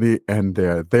capability, and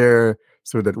they're there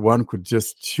so that one could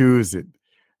just choose it.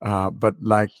 But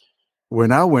like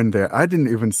when I went there, I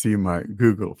didn't even see my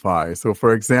Google Fi. So,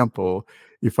 for example,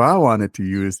 if I wanted to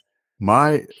use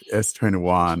my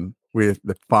S21 with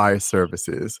the Fi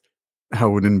services, I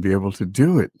wouldn't be able to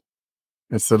do it.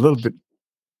 It's a little bit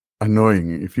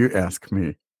annoying if you ask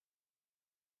me.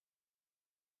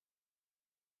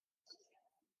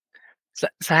 So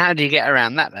how do you get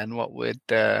around that then? What would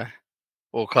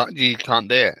you can't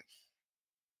do it?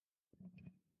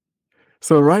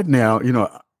 So right now,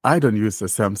 I don't use the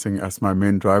Samsung as my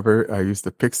main driver. I use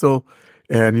the Pixel,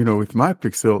 and with my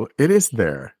Pixel, it is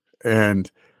there,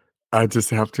 and I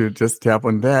just have to just tap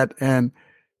on that and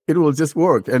it will just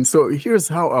work. And so here's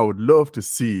how I would love to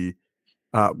see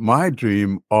my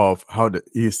dream of how the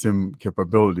eSIM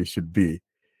capability should be.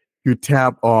 You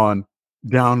tap on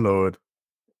download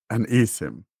an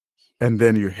eSIM, and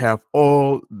then you have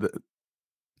all the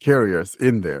carriers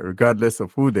in there, regardless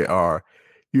of who they are.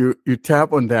 You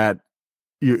tap on that,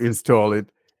 you install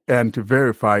it, and to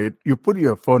verify it, you put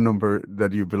your phone number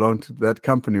that you belong to that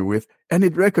company with, and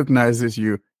it recognizes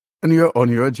you and you're on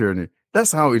your journey.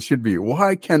 That's how it should be.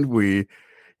 Why can't we,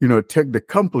 take the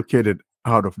complicated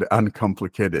out of the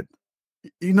uncomplicated?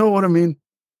 You know what I mean?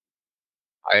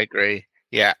 I agree.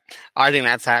 Yeah, I think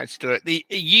that's how to do it. The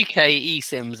UK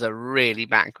eSIMs are really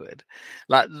backward.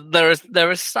 Like there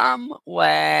are some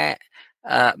where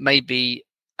maybe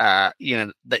for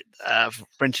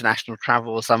international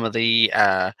travel, some of the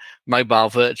mobile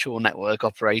virtual network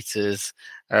operators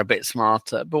are a bit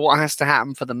smarter. But what has to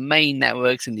happen for the main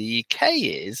networks in the UK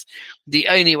is the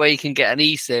only way you can get an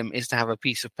eSIM is to have a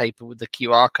piece of paper with the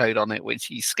QR code on it, which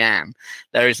you scan.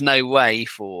 There is no way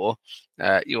for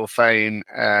your phone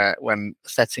when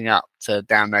setting up to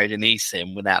download an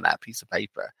eSIM without that piece of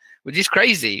paper, which is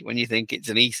crazy when you think it's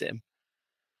an eSIM.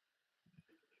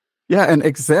 Yeah, and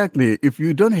exactly. If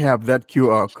you don't have that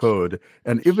QR code,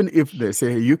 and even if they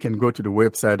say you can go to the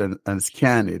website and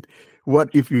scan it, what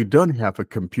if you don't have a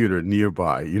computer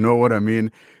nearby? You know what I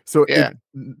mean? So Yeah.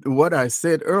 what I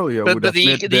said earlier But would have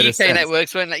made the better UK sense.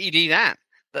 networks won't let you do that.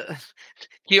 The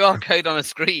QR code on a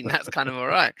screen, that's kind of all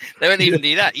right. They won't even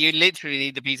do that. You literally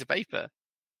need a piece of paper.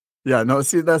 Yeah, no,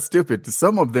 see, that's stupid.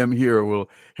 Some of them here will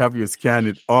have you scan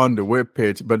it on the web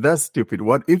page, but that's stupid.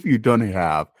 What if you don't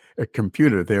have a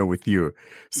computer there with you?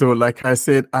 So, like I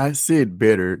see it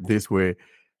better this way.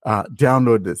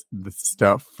 Download the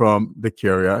stuff from the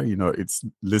carrier. It's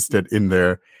listed in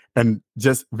there, and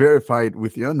just verify it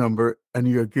with your number, and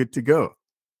you're good to go.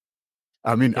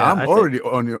 I mean, Yeah, I'm already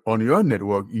on your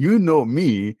network. You know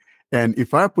me, and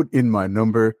if I put in my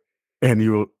number, and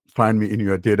you'll find me in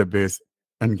your database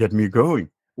and get me going.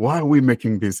 Why are we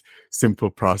making this simple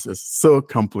process so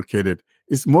complicated?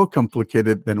 It's more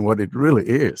complicated than what it really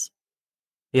is.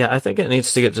 Yeah, I think it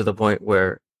needs to get to the point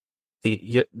where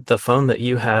the phone that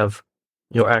you have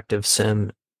your active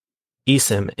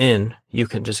eSIM in, you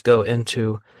can just go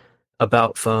into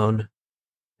About Phone,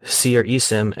 see your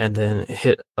eSIM, and then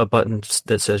hit a button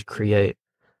that says Create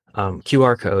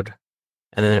QR code,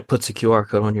 and then it puts a QR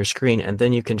code on your screen, and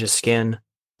then you can just scan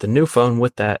the new phone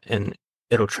with that, and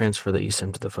it'll transfer the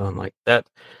eSIM to the phone like that.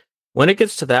 When it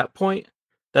gets to that point,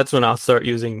 that's when I'll start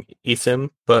using eSIM.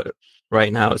 But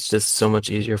right now, it's just so much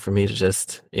easier for me to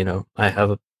just, I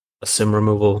have a SIM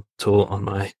removal tool on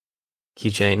my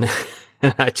keychain.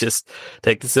 And I just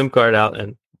take the SIM card out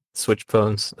and switch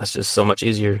phones. That's just so much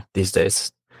easier these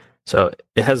days. So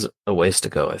it has a ways to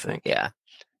go, I think. Yeah.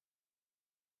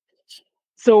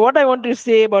 So what I want to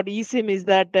say about eSIM is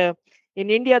that in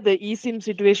India, the eSIM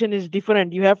situation is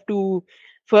different. You have to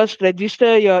first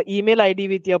register your email ID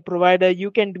with your provider.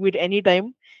 You can do it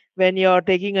anytime when you're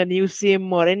taking a new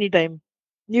SIM or anytime.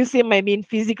 New SIM, I mean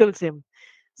physical SIM.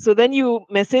 So then you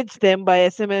message them by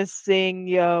SMS saying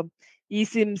your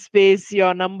eSIM space,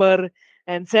 your number,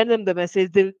 and send them the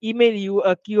message. They'll email you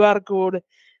a QR code.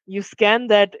 You scan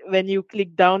that. When you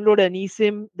click download an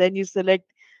eSIM, then you select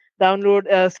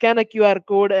download, scan a QR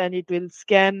code, and it will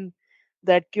scan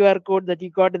that QR code that you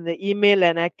got in the email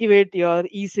and activate your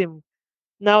eSIM.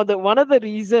 Now, one of the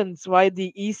reasons why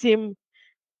the eSIM,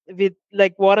 with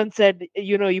like Warren said,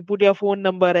 you put your phone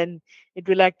number and it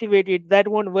will activate it. That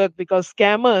won't work because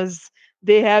scammers,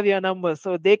 they have your number,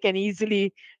 so they can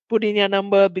easily put in your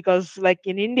number, because like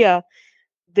in India,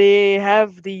 they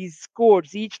have these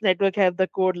codes. Each network have the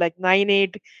code, like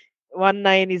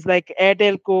 9819 is like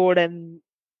Airtel code, and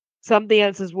something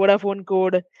else is Vodafone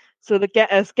code. So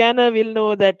the scanner will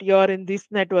know that you're in this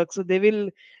network. So they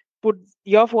will put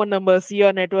your phone number, see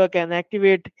your network, and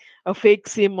activate a fake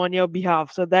SIM on your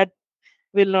behalf. So that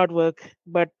will not work.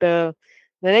 But the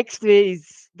next way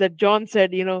is that John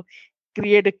said,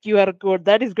 create a QR code.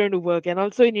 That is going to work. And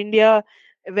also in India,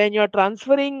 when you're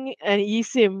transferring an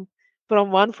eSIM from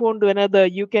one phone to another,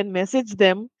 you can message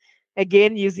them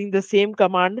again using the same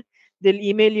command. They'll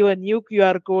email you a new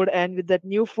QR code, and with that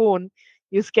new phone,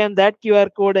 you scan that QR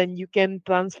code and you can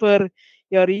transfer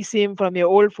your eSIM from your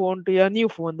old phone to your new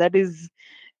phone. That is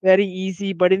very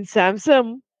easy. But in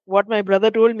Samsung, what my brother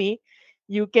told me,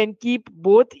 you can keep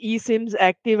both eSIMs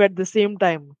active at the same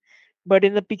time. But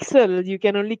in the Pixel, you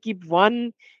can only keep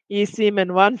one eSIM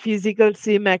and one physical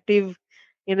SIM active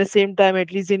in the same time,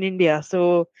 at least in India.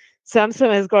 So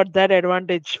Samsung has got that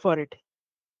advantage for it.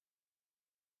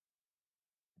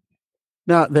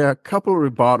 Now, there are a couple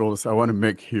rebuttals I want to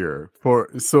make here.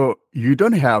 So you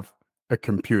don't have a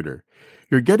computer.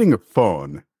 You're getting a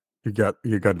phone. You got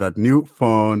that new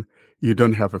phone. You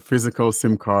don't have a physical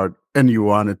SIM card, and you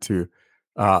wanted to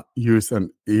use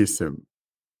an eSIM.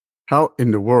 How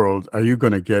in the world are you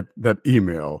going to get that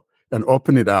email and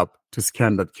open it up to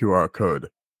scan that QR code?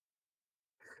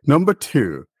 Number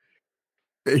two,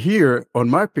 here on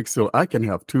my Pixel, I can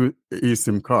have two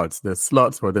eSIM cards. There's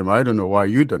slots for them. I don't know why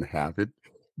you don't have it,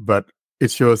 but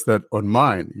it shows that on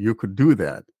mine, you could do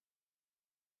that.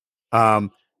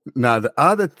 Now, the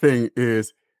other thing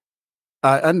is,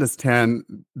 I understand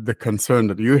the concern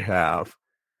that you have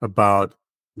about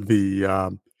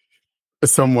the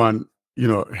someone,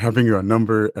 having your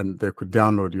number and they could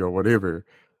download you or whatever.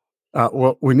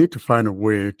 Well, we need to find a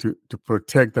way to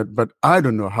protect that, but I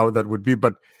don't know how that would be.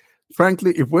 But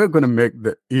frankly, if we're going to make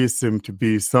the eSIM to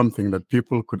be something that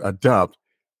people could adopt,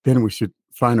 then we should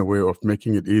find a way of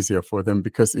making it easier for them,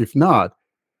 because if not,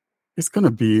 it's going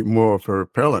to be more of a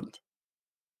repellent.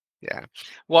 Yeah.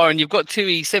 Warren, you've got two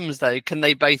eSIMs, though. Can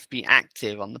they both be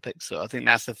active on the Pixel? I think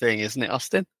that's the thing, isn't it,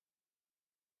 Austin?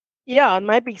 Yeah, on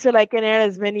my Pixel, I can add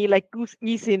as many like two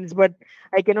eSIMs, but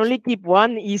I can only keep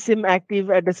one eSIM active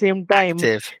at the same time.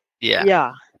 Active. Yeah.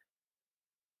 Yeah.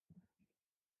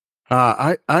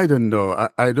 I don't know.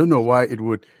 I don't know why it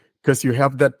would, because you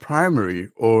have that primary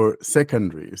or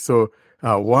secondary. So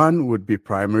one would be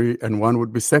primary and one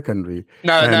would be secondary.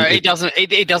 No, it doesn't.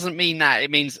 It doesn't mean that.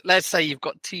 It means, let's say you've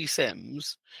got two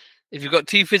SIMs. If you've got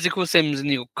two physical SIMs in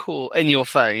your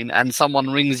phone, and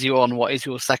someone rings you on what is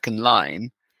your second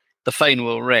line, the phone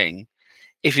will ring.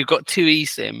 If you've got two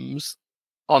eSIMs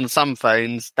on some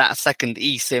phones, that second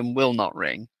eSIM will not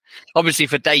ring. Obviously,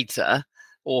 for data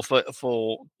or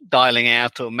for dialing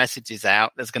out or messages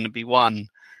out, there's going to be one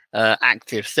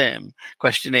active SIM.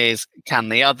 Question is, can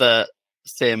the other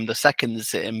SIM, the second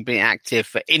SIM, be active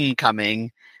for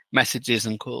incoming messages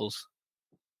and calls?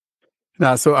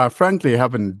 Now, so I frankly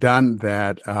haven't done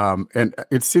that. And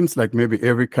it seems like maybe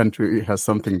every country has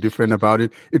something different about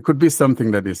it. It could be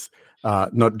something that is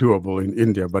not doable in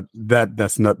India, but that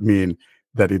does not mean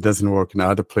that it doesn't work in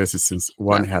other places, since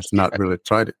one has not really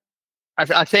tried it.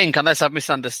 I think, unless I've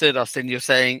misunderstood, Austin, you're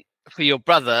saying for your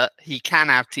brother, he can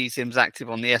have two SIMs active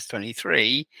on the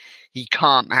S23. He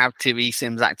can't have two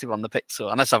eSIMs active on the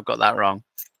Pixel, unless I've got that wrong.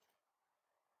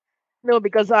 No,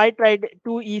 because I tried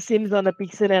two eSIMs on the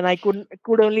Pixel and I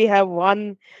could only have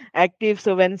one active.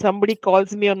 So when somebody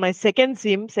calls me on my second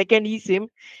eSIM,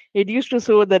 it used to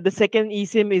show that the second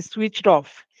eSIM is switched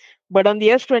off. But on the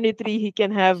S23, he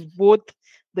can have both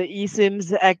the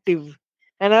eSIMs active.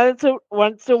 And I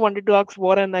also wanted to ask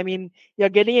Warren, I mean, you're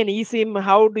getting an eSIM,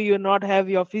 how do you not have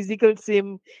your physical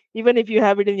SIM? Even if you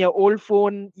have it in your old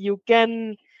phone, you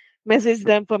can message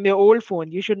them from your old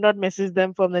phone. You should not message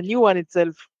them from the new one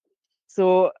itself.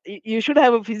 So you should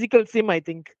have a physical SIM, I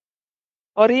think.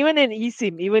 Or even an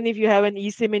eSIM. Even if you have an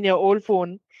eSIM in your old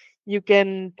phone, you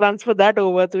can transfer that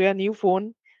over to your new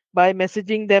phone by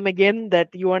messaging them again that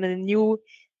you want a new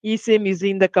eSIM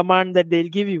using the command that they'll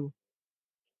give you.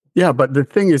 Yeah, but the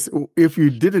thing is, if you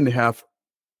didn't have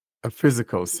a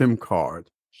physical SIM card,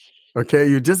 okay,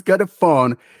 you just got a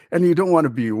phone and you don't want to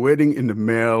be waiting in the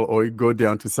mail or you go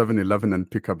down to 7-Eleven and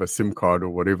pick up a SIM card or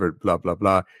whatever, blah, blah,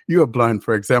 blah. You are blind,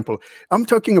 for example. I'm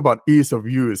talking about ease of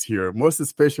use here, most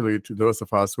especially to those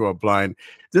of us who are blind.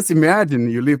 Just imagine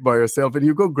you live by yourself and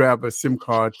you go grab a SIM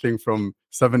card thing from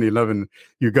 7-Eleven.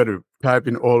 You got to type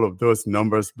in all of those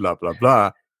numbers, blah, blah,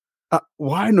 blah.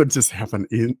 Why not just have an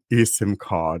eSIM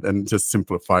card and just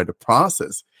simplify the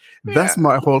process? Yeah. That's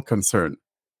my whole concern.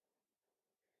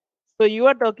 So you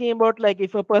are talking about, like,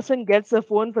 if a person gets a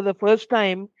phone for the first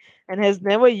time and has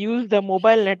never used a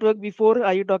mobile network before,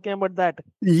 are you talking about that?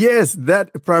 Yes,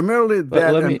 that primarily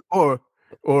that,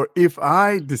 or if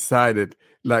I decided,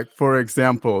 like, for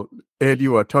example, Ed,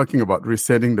 you are talking about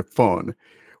resetting the phone.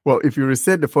 Well, if you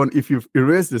reset the phone, if you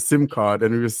erase the SIM card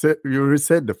and you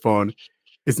reset the phone,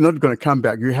 it's not going to come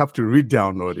back. You have to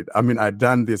re-download it. I mean, I've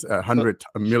done this 100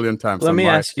 million times. Let me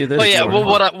ask you this. Oh yeah, well,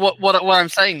 what I'm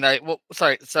saying though.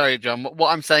 Sorry, John. What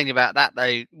I'm saying about that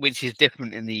though, which is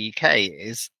different in the UK,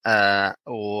 is,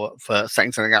 or for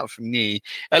setting something out from new,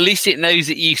 at least it knows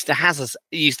it used to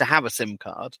have a SIM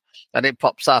card, and it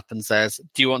pops up and says,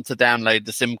 "Do you want to download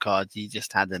the SIM card you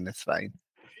just had in this phone?"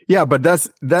 Yeah, but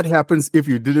that happens if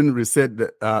you didn't reset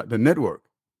the network.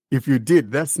 If you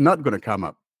did, that's not going to come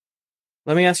up.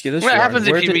 Let me ask you this. What happens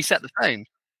if you reset the phone?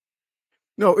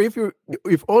 No,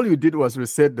 if all you did was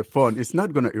reset the phone, it's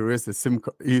not going to erase the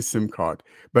eSIM card.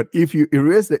 But if you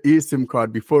erase the eSIM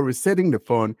card before resetting the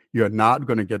phone, you're not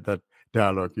going to get that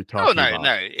dialogue you're talking about. Oh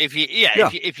no! If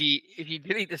you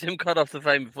delete the SIM card off the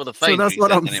phone before the phone, so that's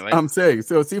what I'm saying.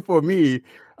 So see, for me,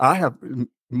 I have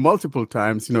multiple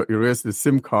times, erased the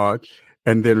SIM card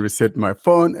and then reset my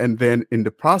phone. And then in the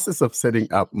process of setting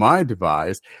up my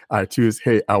device, I choose,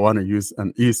 hey, I want to use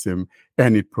an eSIM,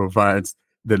 and it provides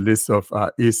the list of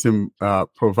eSIM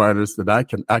providers that I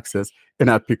can access. And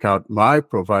I pick out my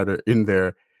provider in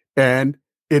there, and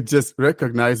it just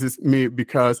recognizes me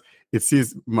because it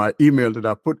sees my email that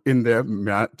I put in there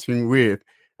matching with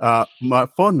my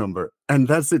phone number. And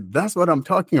that's it. That's what I'm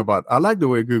talking about. I like the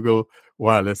way Google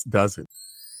Wireless does it.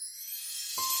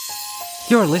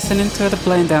 You're listening to the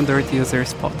Blind Android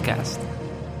Users podcast.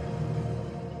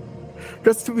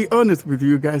 Because to be honest with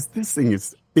you guys, this thing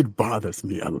it bothers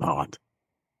me a lot.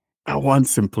 I want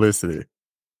simplicity.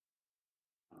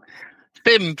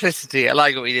 Simplicity. I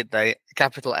like what we did there.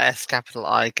 Capital S, capital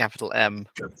I, capital M.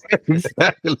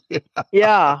 Exactly.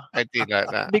 Yeah, I do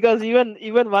like that. because even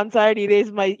once I had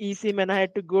erased my eSIM and I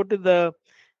had to go to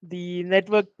the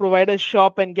network provider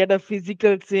shop and get a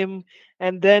physical SIM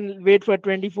and then wait for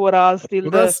 24 hours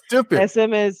till That's stupid. the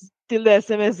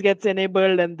SMS gets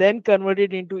enabled and then convert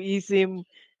it into eSIM,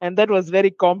 and that was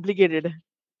very complicated.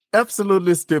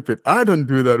 Absolutely stupid. I don't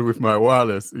do that with my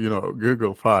wireless,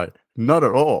 Google Fi. Not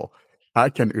at all. I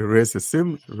can erase the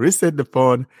SIM, reset the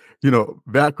phone,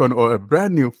 back on, or a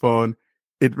brand new phone.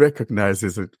 It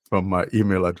recognizes it from my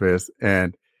email address,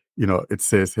 and it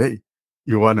says, "Hey,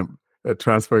 you want to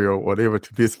transfer your whatever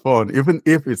to this phone, even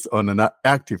if it's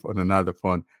active on another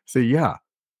phone." Say yeah,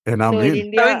 and I'm No,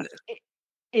 in.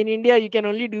 in India, you can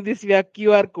only do this via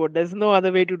QR code. There's no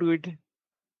other way to do it.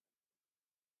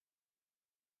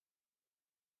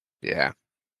 Yeah.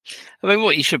 I mean,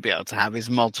 what you should be able to have is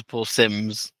multiple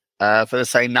SIMs for the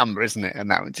same number, isn't it?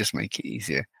 And that would just make it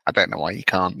easier. I don't know why you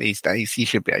can't these days. You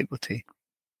should be able to.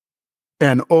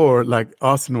 And or like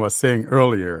Austin was saying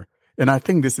earlier, and I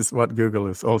think this is what Google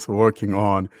is also working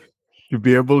on, to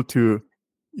be able to,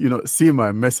 see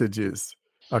my messages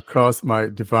across my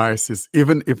devices,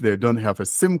 even if they don't have a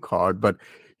SIM card. But,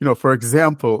 for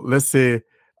example, let's say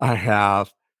I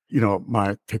have,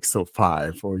 my Pixel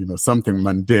 5 or, something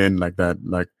mundane like that,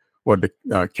 like what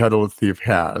the cattle thief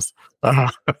has.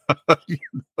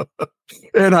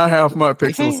 And I have my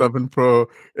Pixel 7 Pro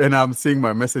and I'm seeing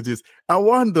my messages. I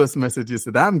want those messages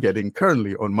that I'm getting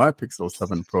currently on my Pixel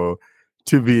 7 Pro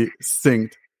to be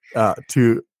synced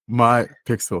to my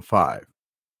Pixel 5.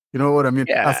 You know what I mean?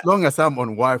 Yeah. As long as I'm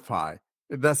on Wi-Fi,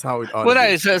 that's how it ought Well, to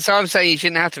no, be. so I'm saying you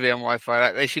shouldn't have to be on Wi-Fi.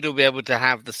 Like, they should all be able to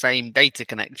have the same data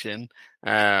connection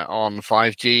on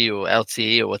 5G or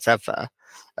LTE or whatever.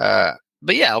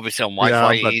 But yeah, obviously on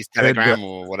Wi-Fi you use Telegram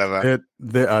or whatever.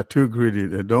 They are too greedy.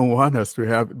 They don't want us to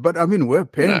have it. But I mean, we're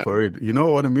paying for it. You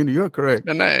know what I mean? You're correct.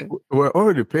 No. We're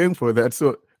already paying for that.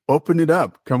 So open it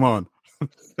up. Come on.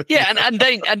 Yeah,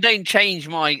 and don't change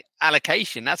my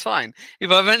allocation. That's fine. If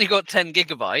I've only got 10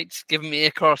 gigabytes, give me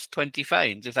across 20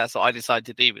 phones if that's what I decide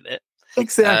to do with it.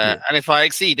 Exactly. And if I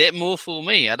exceed it, more for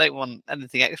me. I don't want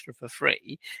anything extra for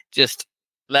free. Just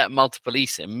let multiple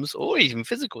eSIMs or even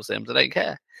physical SIMs, I don't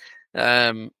care,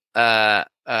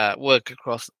 work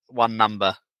across one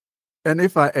number. And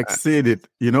if I exceed it,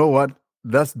 you know what?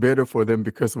 That's better for them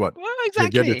because what? Well,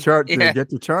 exactly. They get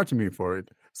to charge me for it.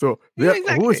 So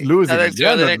exactly. Who's losing? No,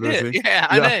 They're not losing. Yeah,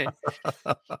 I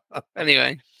know.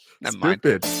 Anyway, never mind.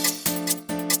 Stupid.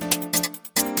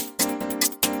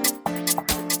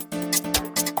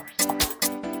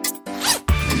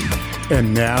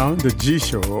 And now the G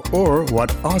Show, or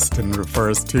what Austin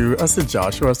refers to as the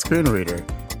Joshua Screen Reader,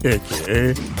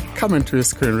 aka Commentary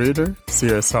Screen Reader,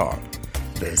 CSR.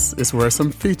 This is where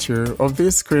some feature of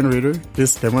this screen reader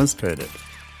is demonstrated.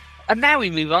 And now we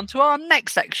move on to our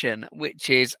next section, which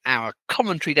is our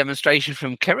commentary demonstration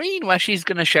from Karine, where she's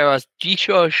going to show us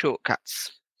G-Show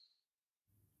shortcuts.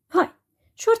 Hi.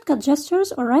 Shortcut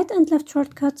gestures, or right and left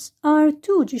shortcuts, are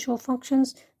two G-Show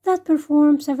functions that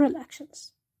perform several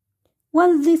actions.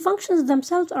 While the functions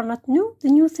themselves are not new, the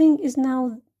new thing is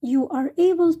now you are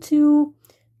able to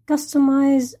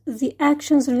customize the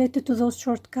actions related to those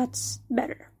shortcuts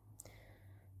better.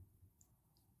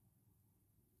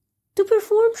 To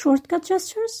perform shortcut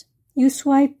gestures, you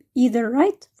swipe either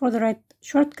right for the right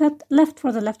shortcut, left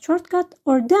for the left shortcut,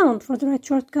 or down for the right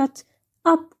shortcut,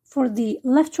 up for the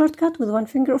left shortcut with one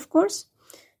finger, of course.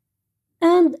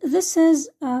 And this is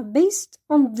based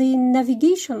on the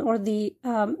navigation or the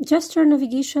gesture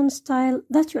navigation style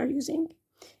that you are using.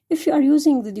 If you are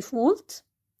using the default,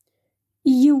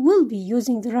 you will be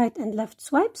using the right and left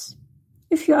swipes.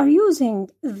 If you are using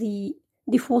the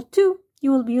default 2,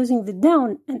 you will be using the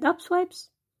down and up swipes.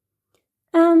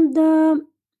 And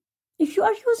if you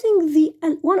are using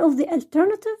one of the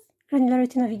alternative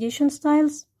granularity navigation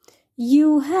styles,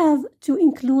 you have to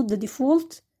include the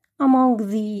default among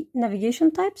the navigation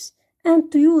types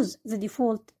and to use the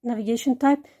default navigation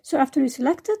type. So after you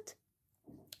select it,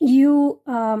 you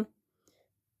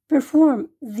perform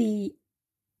the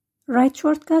right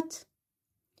shortcut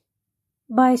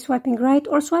by swiping right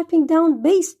or swiping down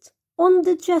based on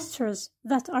the gestures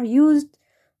that are used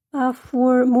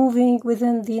for moving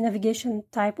within the navigation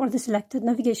type or the selected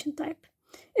navigation type.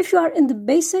 If you are in the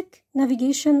basic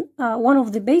navigation, one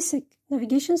of the basic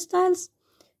navigation styles,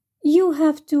 you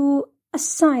have to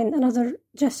assign another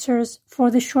gestures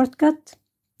for the shortcut,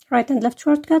 right and left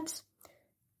shortcuts,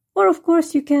 or of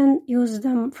course you can use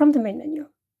them from the main menu.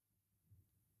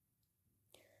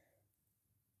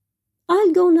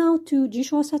 I'll go now to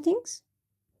G-Show settings.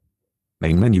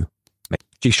 Main menu.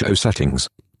 G-Show settings.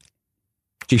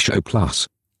 G-Show Plus.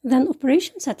 Then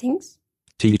operation settings.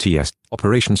 TTS.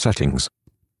 Operation settings.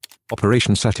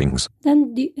 Operation settings.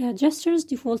 Then the gestures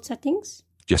default settings.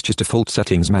 Gestures default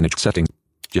settings. Managed settings.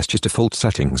 Gestures default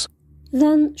settings.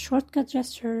 Then shortcut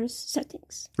gestures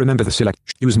settings. Remember the select.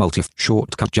 Use multi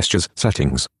shortcut gestures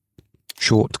settings.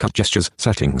 Shortcut gestures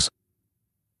settings.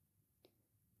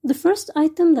 The first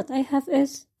item that I have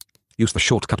is use the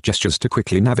shortcut gestures to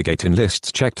quickly navigate in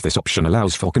lists. Checked. This option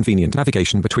allows for convenient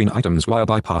navigation between items while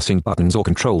bypassing buttons or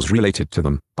controls related to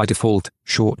them. By default,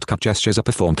 shortcut gestures are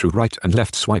performed through right and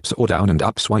left swipes or down and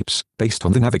up swipes, based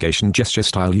on the navigation gesture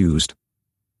style used.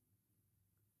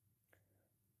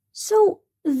 So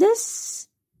this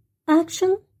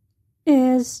action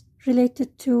is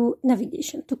related to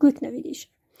navigation, to quick navigation.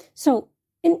 So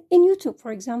in YouTube,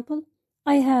 for example,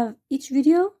 I have each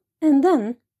video and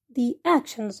then the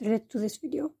actions related to this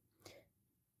video.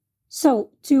 So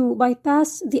to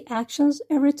bypass the actions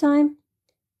every time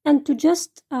and to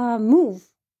just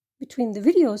move between the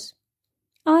videos,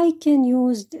 I can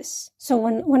use this. So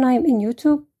when I'm in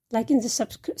YouTube, like in the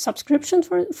subscriptions,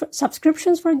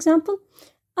 for example,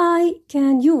 I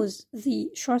can use the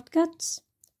shortcuts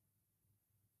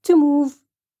to move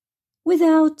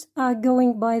without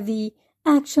going by the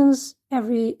actions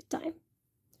every time.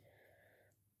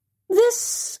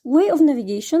 This way of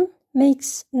navigation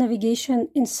makes navigation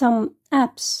in some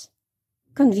apps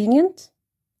convenient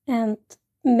and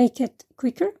make it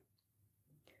quicker.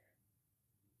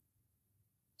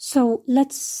 So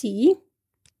let's see.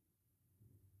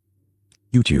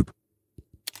 YouTube.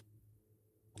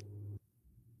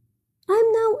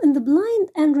 I'm now in the Blind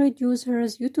Android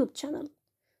Users YouTube channel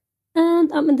and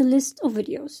I'm in the list of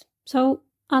videos. So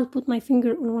I'll put my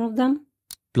finger on one of them.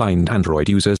 Blind Android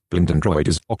Users, Blind Android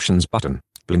Users Options button,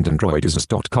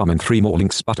 blindandroidusers.com and 3 more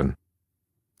links button.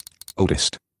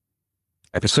 Oldest.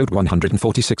 Episode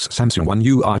 146 Samsung One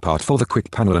UI part for the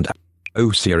quick panel and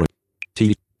O0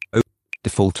 T O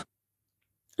default.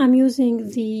 I'm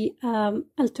using the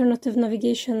alternative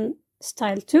navigation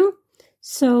style too.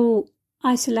 So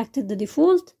I selected the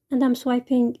default and I'm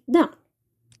swiping down.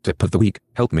 Tip of the week,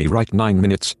 help me write 9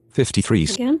 minutes, 53.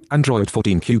 Again. Android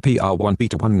 14 QPR1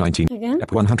 Beta 119. Again.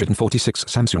 App 146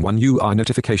 Samsung One UI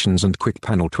notifications and quick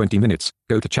panel 20 minutes.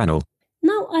 Go to channel.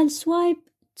 Now I'll swipe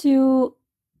to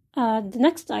the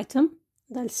next item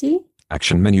and I'll see.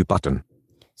 Action menu button.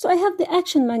 So I have the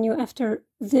action menu after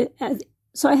the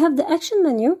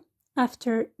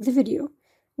video.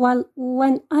 While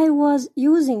when I was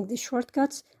using the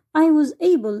shortcuts, I was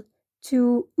able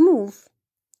to move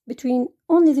between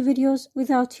only the videos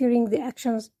without hearing the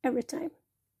actions every time.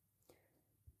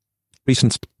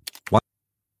 Recent. What?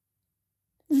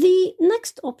 The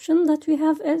next option that we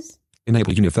have is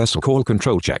Enable universal call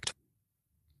control checked.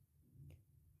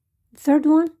 the third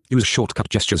one. Use shortcut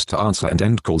gestures to answer and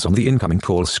end calls on the incoming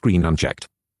call screen unchecked.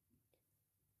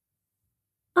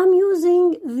 I'm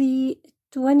using the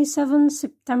 27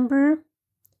 September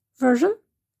version,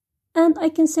 and I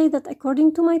can say that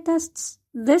according to my tests,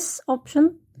 this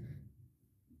option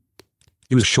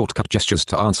Use shortcut gestures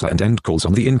to answer and end calls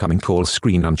on the incoming call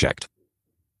screen unchecked.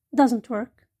 doesn't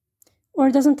work or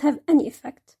doesn't have any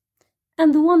effect.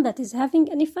 And the one that is having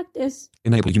an effect is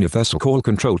Enable universal call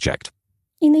control checked.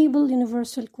 enable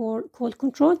universal call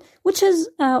control, which is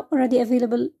already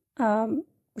available,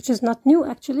 which is not new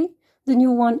actually. The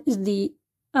new one is the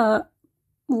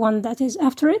one that is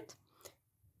after it,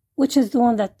 which is the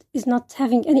one that is not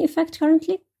having any effect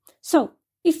currently. So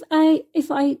if I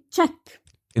check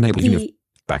Enable the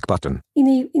back button.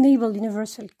 enable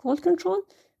universal call control,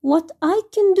 what I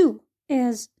can do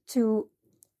is to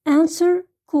answer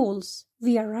calls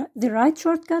via the right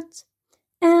shortcut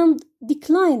and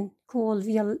decline call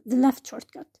via the left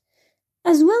shortcut,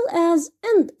 as well as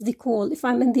end the call if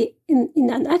I'm in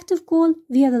an active call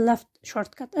via the left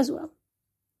shortcut as well.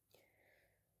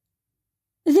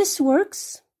 This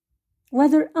works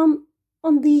whether I'm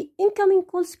on the incoming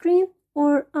call screen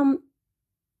or I'm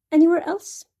anywhere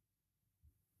else.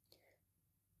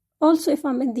 Also, if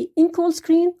I'm in the in-call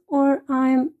screen or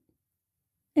I'm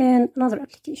in another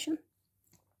application.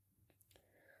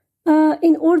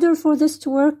 In order for this to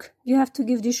work, you have to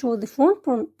give G-Show the phone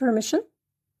permission.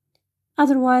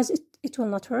 Otherwise, it will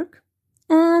not work.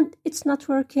 And it's not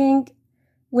working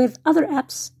with other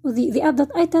apps. The app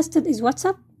that I tested is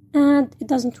WhatsApp, and it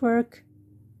doesn't work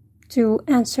to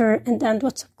answer and end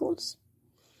WhatsApp calls.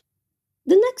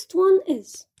 The next one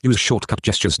is... Use shortcut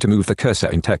gestures to move the cursor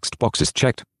in text boxes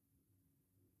checked.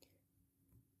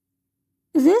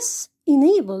 This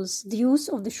enables the use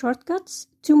of the shortcuts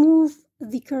to move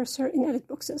the cursor in edit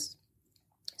boxes.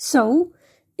 So,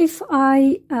 if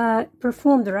I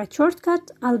perform the right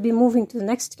shortcut, I'll be moving to the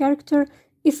next character.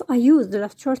 If I use the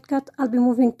left shortcut, I'll be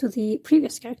moving to the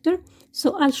previous character.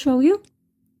 So I'll show you.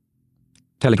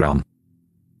 Telegram.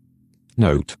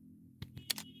 Note.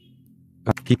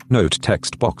 Keep note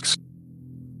text box.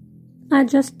 I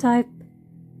just type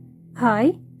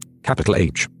hi. Capital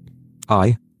H.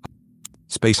 I.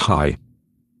 Space hi.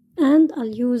 And I'll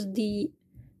use the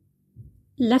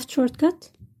left shortcut.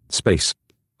 Space.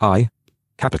 I.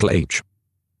 Capital H.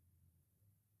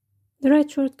 The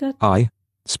right shortcut. I.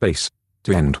 Space.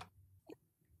 To end.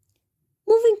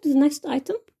 Moving to the next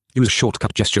item. Use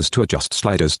shortcut gestures to adjust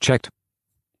sliders checked.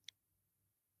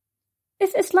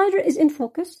 If a slider is in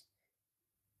focus,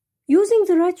 using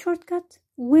the right shortcut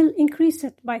will increase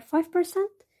it by 5%.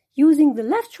 Using the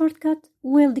left shortcut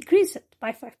will decrease it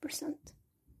by 5%.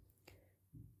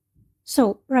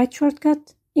 So, right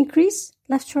shortcut increase,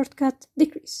 left shortcut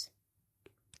decrease.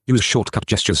 Use shortcut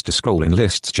gestures to scroll in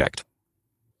lists checked.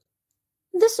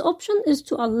 This option is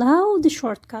to allow the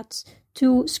shortcuts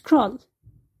to scroll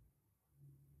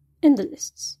in the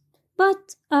lists.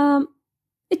 But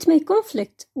it may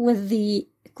conflict with the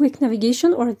quick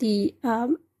navigation or the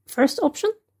first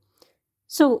option.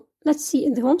 So let's see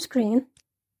in the home screen.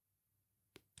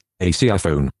 AC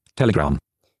iPhone, Telegram.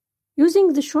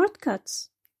 Using the shortcuts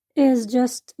is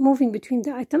just moving between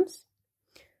the items.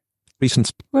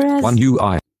 Recent. Whereas One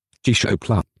UI. G-Show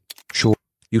Plus. Short.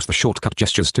 Use the shortcut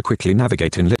gestures to quickly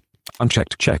navigate in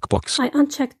unchecked checkbox. I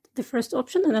unchecked the first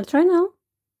option and I'll try now.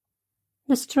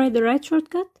 Let's try the right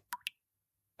shortcut.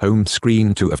 Home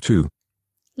screen 2 of 2.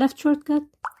 Left shortcut.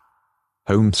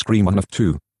 Home screen 1 of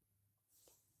 2.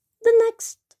 The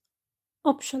next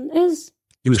option is...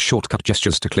 Use shortcut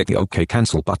gestures to click the OK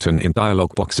Cancel button in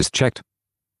dialog boxes checked.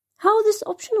 How this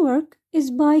option works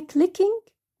is by clicking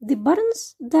the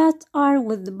buttons that are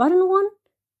with the button 1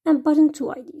 and button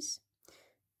 2 IDs.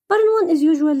 Button 1 is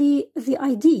usually the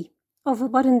ID of a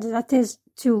button that is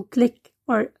to click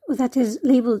or that is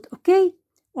labeled OK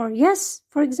or yes,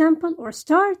 for example, or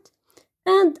start.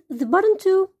 And the button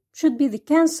 2 should be the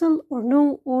cancel or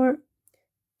no or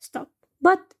stop.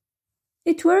 But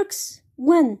it works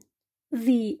when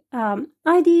the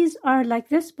IDs are like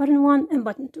this, button 1 and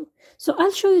button 2. So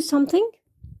I'll show you something.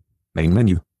 Main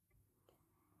menu.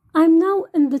 I'm now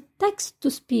in the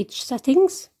text-to-speech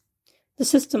settings, the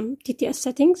system TTS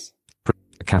settings.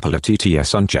 Capital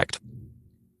TTS unchecked.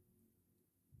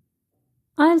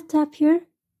 I'll tap here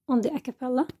on the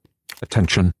acapella.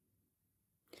 Attention.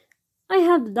 I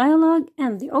have the dialogue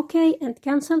and the OK and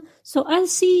cancel. So I'll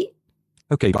see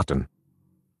OK button.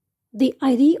 The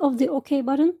ID of the OK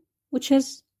button, which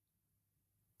is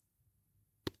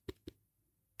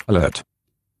alert.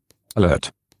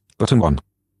 Alert. Button 1.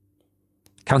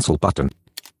 Cancel button.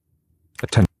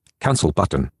 Cancel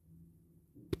button.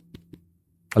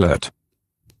 Alert.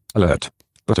 Alert.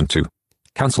 Button 2.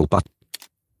 Cancel button.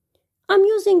 I'm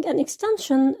using an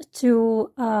extension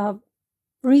to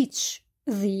reach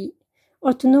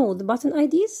or to know the button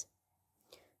IDs.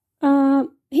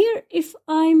 Here, if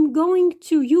I'm going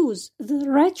to use the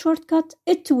right shortcut,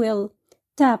 it will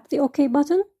tap the OK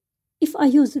button. If I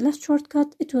use the left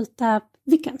shortcut, it will tap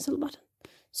the cancel button.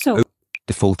 So,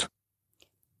 default.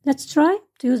 Let's try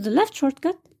to use the left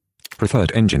shortcut.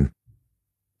 Preferred engine.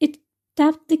 It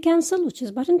tapped the cancel, which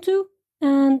is button 2,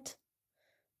 and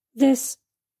this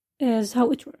is how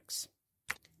it works.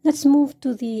 Let's move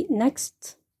to the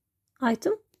next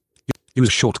item.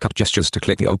 Use shortcut gestures to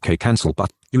click the OK Cancel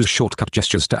button. Use shortcut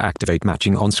gestures to activate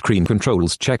matching on-screen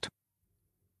controls checked.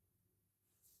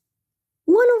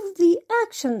 One of the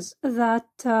actions that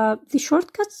the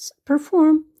shortcuts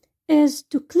perform is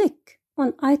to click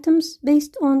on items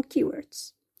based on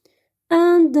keywords.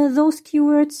 And those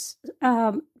keywords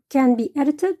can be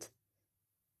edited.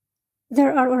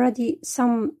 There are already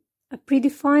some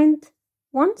predefined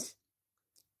ones,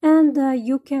 and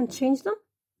you can change them.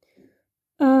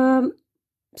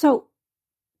 So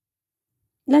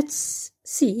let's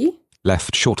see.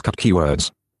 Left shortcut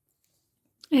keywords.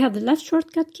 I have the left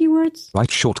shortcut keywords. Right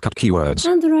shortcut keywords.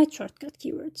 And the right shortcut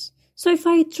keywords. So if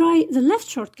I try the left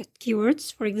shortcut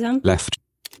keywords, for example.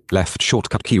 Left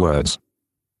shortcut keywords.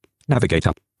 Navigate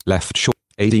up. Left short.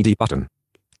 ADD button.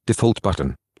 Default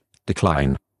button.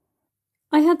 Decline.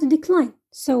 I have the decline.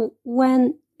 So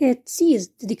when it sees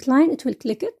the decline, it will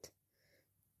click it.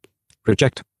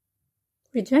 Reject.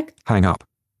 Reject. Hang up.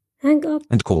 Hang up.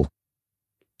 End call.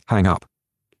 Hang up.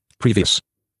 Previous.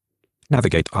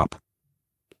 Navigate up.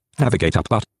 Navigate up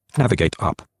but navigate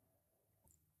up.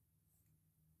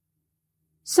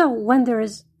 So when there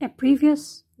is a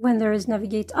previous, when there is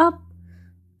navigate up,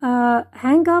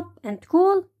 hang up and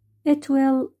call, it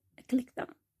will click them.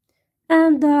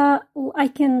 And I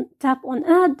can tap on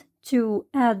add to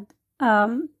add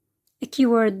a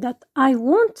keyword that I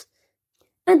want.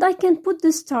 And I can put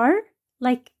the star,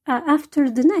 like after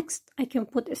the next, I can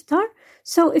put a star.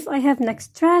 So if I have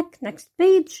next track, next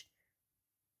page,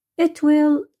 it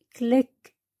will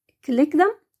click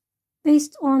them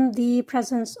based on the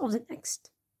presence of the next.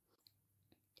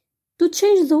 To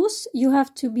change those, you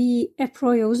have to be a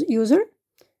pro user.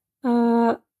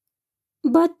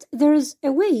 But there's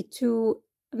a way to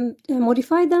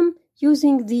modify them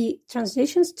using the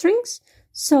translation strings.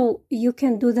 So you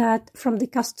can do that from the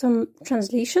custom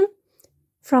translation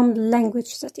from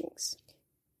language settings.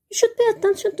 You should pay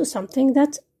attention to something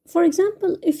that, for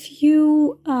example, if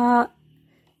you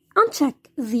uncheck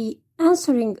the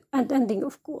answering and ending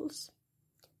of calls,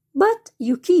 but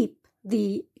you keep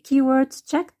the keywords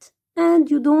checked and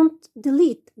you don't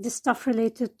delete the stuff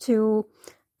related to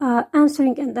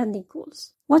answering and ending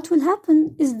calls. What will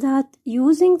happen is that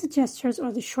using the gestures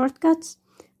or the shortcuts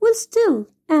will still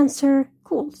answer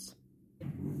calls.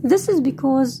 This is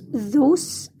because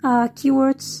those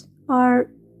keywords are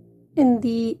in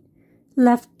the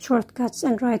left shortcuts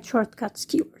and right shortcuts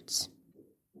keywords.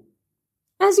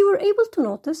 As you were able to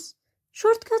notice,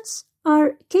 shortcuts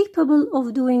are capable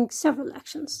of doing several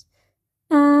actions,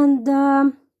 and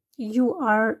you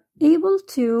are able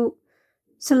to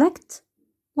select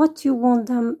what you want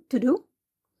them to do.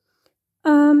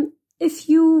 If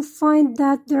you find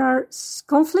that there are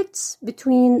conflicts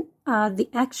between the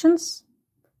actions,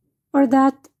 or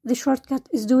that the shortcut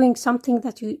is doing something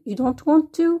that you don't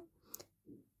want to,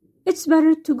 it's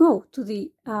better to go to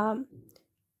the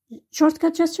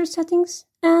shortcut gesture settings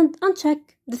and uncheck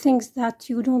the things that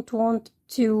you don't want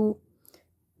to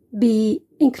be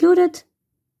included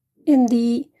in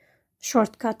the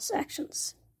shortcuts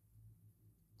actions.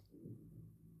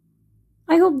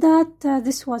 I hope that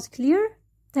this was clear.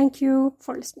 Thank you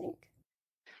for listening.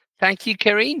 Thank you,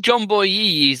 Karine. John Boy, you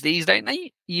use these, don't you?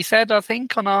 You said, I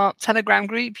think, on our Telegram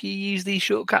group, you use these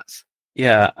shortcuts.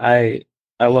 Yeah, I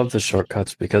love the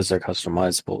shortcuts because they're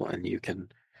customizable, and you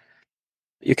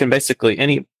can basically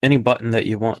any button that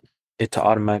you want it to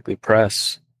automatically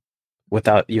press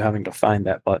without you having to find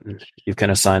that button, you can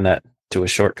assign that to a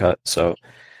shortcut. So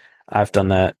I've done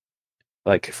that,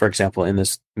 like, for example, in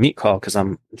this Meet call, because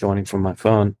I'm joining from my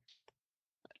phone,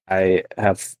 I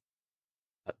have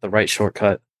the right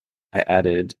shortcut. I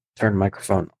added turn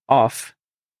microphone off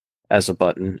as a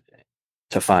button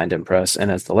to find and press, and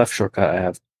as the left shortcut, I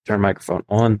have turn microphone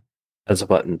on as a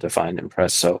button to find and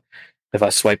press. So if I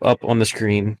swipe up on the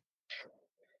screen,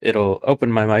 it'll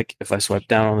open my mic. If I swipe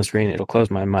down on the screen, it'll close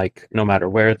my mic. No matter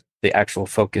where the actual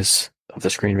focus of the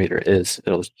screen reader is,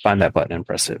 it'll find that button and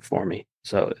press it for me.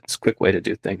 So it's a quick way to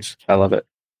do things. I love it.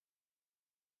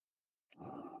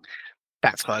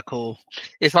 That's quite cool.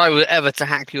 If I were ever to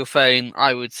hack your phone,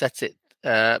 I would set it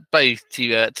both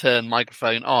to turn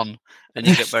microphone on, and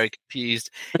you get very confused.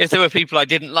 If there were people I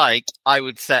didn't like, I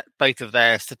would set both of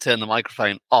theirs to turn the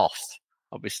microphone off,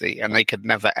 obviously, and they could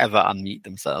never, ever unmute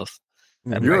themselves.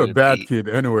 You're a bad kid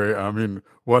anyway. I mean,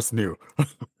 what's new?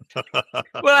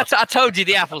 Well, I told you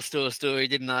the Apple Store story,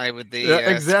 didn't I? With the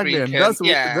exactly, and that's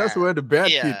where the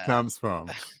bad kid comes from.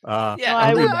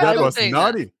 That was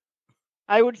naughty.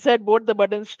 I would set both the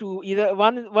buttons to either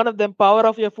one of them power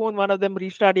off your phone, one of them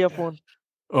restart your phone.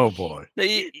 Oh boy!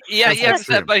 You have to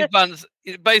set both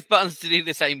buttons to do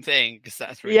the same thing, because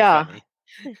that's really funny.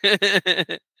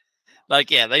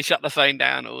 They shut the phone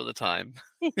down all the time.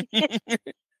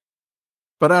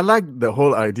 But I like the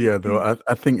whole idea, though.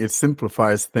 I think it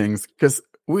simplifies things, because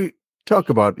we talk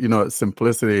about,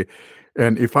 simplicity.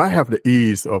 And if I have the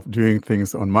ease of doing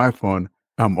things on my phone,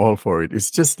 I'm all for it.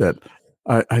 It's just that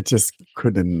I just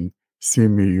couldn't see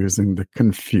me using the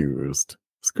confused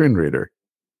screen reader.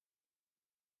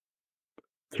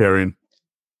 Karine?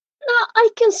 No, I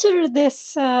consider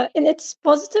this in its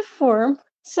positive form.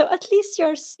 So at least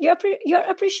you're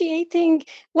appreciating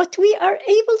what we are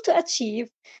able to achieve,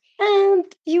 and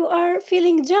you are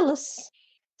feeling jealous.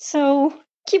 So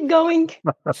keep going.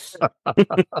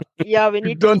 Yeah, we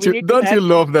need. Don't you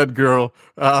love that girl?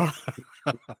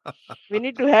 We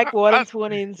need to hack Warren's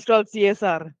phone and install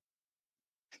CSR.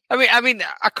 I mean,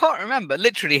 I can't remember.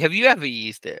 Literally, have you ever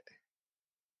used it?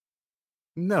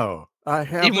 No, I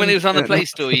haven't. Even when it was on the Play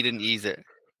Store, you didn't use it.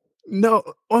 No,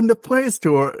 on the Play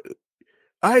Store,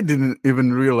 I didn't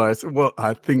even realize. Well,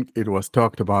 I think it was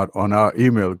talked about on our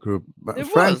email group. But It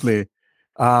frankly,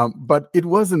 but it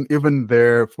wasn't even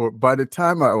there by the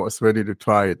time I was ready to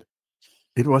try it,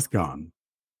 it was gone.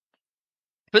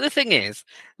 But the thing is,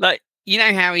 like, you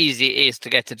know how easy it is to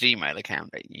get a Gmail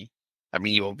account, don't you? I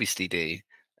mean, you obviously do.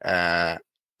 And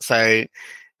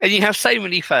you have so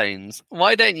many phones.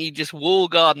 Why don't you just wall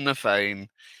garden a phone?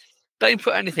 Don't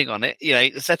put anything on it.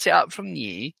 Set it up from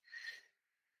new.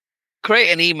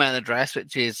 Create an email address,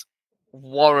 which is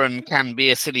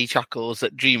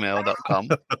warrencanbeasillychuckles@gmail.com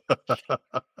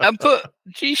and put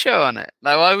G-Show on it.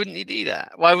 Like, why wouldn't you do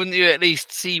that? Why wouldn't you at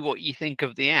least see what you think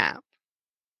of the app?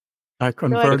 I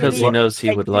converted because he knows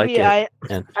he would like it.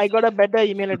 I got a better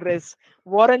email address.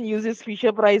 Warren uses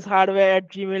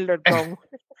FisherPriceHardware@gmail.com.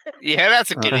 Yeah,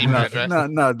 that's a good email address.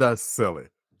 No, that's silly.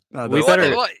 No, We that's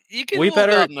better- What? You can we wall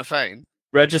better- garden a phone.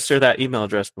 Register that email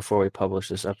address before we publish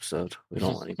this episode. We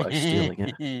don't want anybody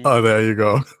stealing it. Oh, there you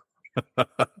go.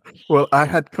 Well, I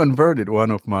had converted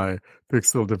one of my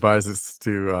Pixel devices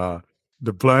to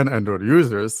the blind Android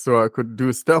users, so I could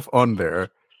do stuff on there.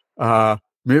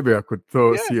 Maybe I could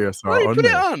throw CSR Why on put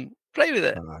there. it on? Play with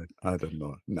it. I don't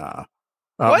know. Nah.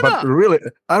 Why but not? really,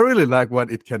 I really like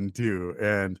what it can do,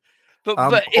 and But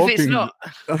I'm if it's hoping- not,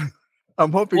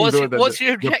 I'm hoping What's- though that what's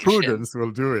your the objection? prudence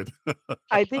will do it.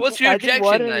 I think What's your I think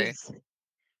objection,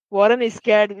 Warren is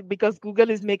scared because Google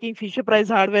is making Fisher-Price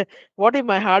hardware. What if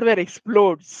my hardware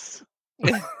explodes?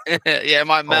 yeah, it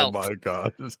might melt. Oh my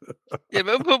god! Yeah,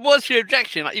 but what's your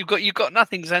objection? Like, you've got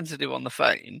nothing sensitive on the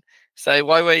phone, so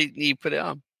why won't you put it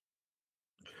on?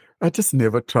 I just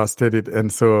never trusted it,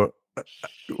 and so,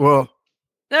 well,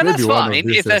 No, that's Maybe one of fine.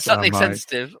 these If there's days I something might.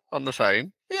 sensitive on the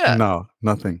phone, yeah. no,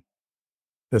 nothing.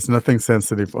 There's nothing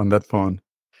sensitive on that phone.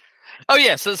 Oh,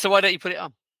 yeah. So why don't you put it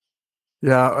on?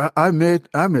 Yeah, I may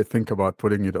think about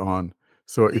putting it on.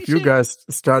 So if you should. guys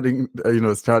start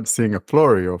seeing a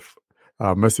flurry of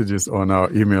messages on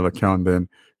our email account, then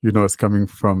you know it's coming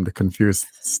from the confused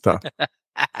stuff.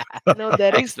 No,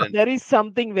 there is Excellent.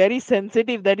 something very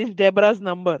sensitive. That is Deborah's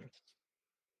number.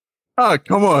 Ah,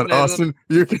 come on, Little- Austin,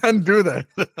 you can't do that.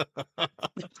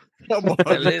 Come on,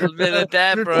 A little bit of You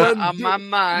Deborah can't on do- my You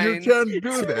mind. can't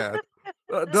do that.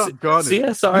 Doggone it.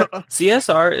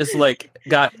 CSR is like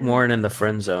got Warren in the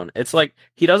friend zone. It's like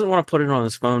he doesn't want to put it on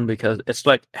his phone because it's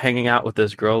like hanging out with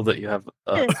this girl that you have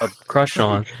a crush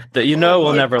on that you know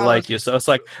will my never gosh. like you. So it's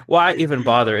like, why even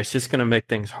bother? It's just gonna make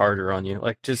things harder on you.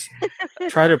 Like, just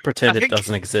try to pretend I it think-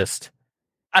 doesn't exist.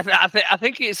 I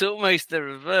think it's almost the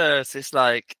reverse. It's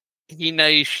like he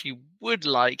knows she would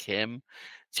like him.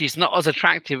 She's not as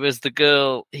attractive as the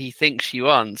girl he thinks she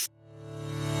wants.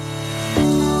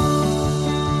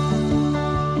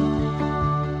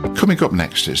 Coming up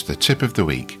next is the tip of the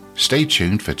week. Stay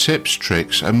tuned for tips,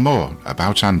 tricks, and more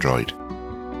about Android.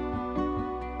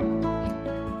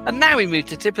 And now we move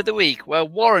to tip of the week, where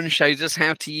Warren shows us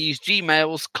how to use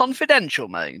Gmail's confidential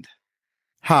mode.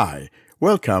 Hi,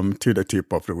 welcome to the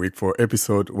tip of the week for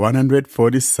episode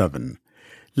 147.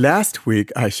 Last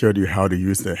week, I showed you how to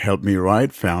use the Help Me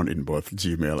Write found in both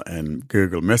Gmail and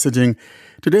Google Messaging.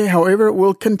 Today, however,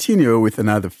 we'll continue with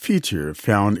another feature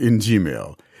found in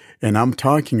Gmail, and I'm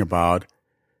talking about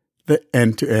the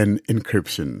end-to-end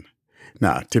encryption.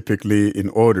 Now, typically, in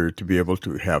order to be able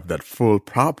to have that full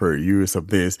proper use of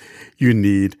this, you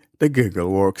need the Google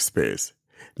Workspace.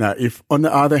 Now, if on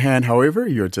the other hand, however,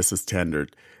 you're just a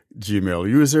standard Gmail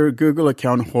user, Google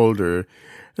account holder,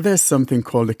 there's something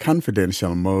called the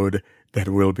confidential mode that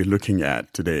we'll be looking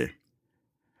at today.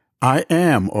 I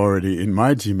am already in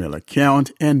my Gmail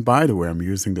account, and by the way, I'm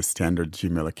using the standard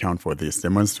Gmail account for this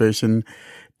demonstration,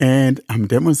 and I'm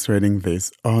demonstrating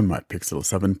this on my Pixel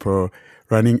 7 Pro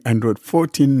running Android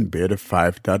 14 Beta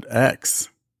 5.x.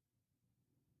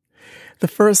 The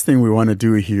first thing we want to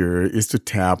do here is to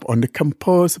tap on the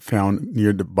Compose found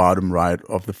near the bottom right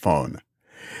of the phone.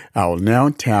 I will now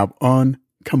tap on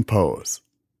Compose.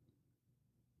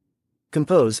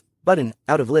 Compose, button,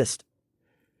 out of list.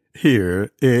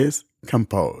 Here is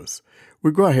Compose.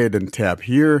 We go ahead and tap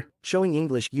here, Showing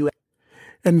English US.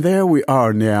 and there we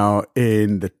are now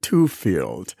in the To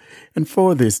field. And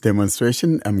for this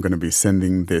demonstration, I'm going to be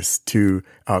sending this to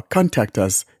our contact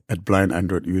us at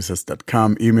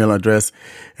blindandroidusers.com email address.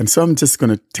 And so I'm just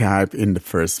going to type in the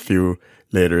first few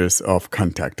letters of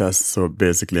contact us. So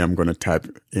basically, I'm going to type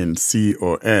in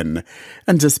CON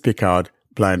and just pick out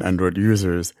Blind Android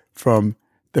Users from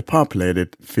the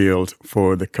populated field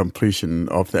for the completion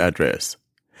of the address.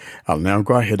 I'll now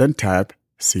go ahead and type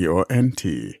CONT.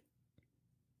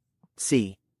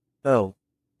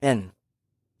 C-O-N-T.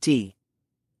 T.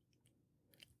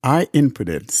 I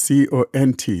inputted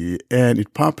CONT and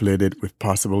it populated with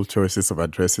possible choices of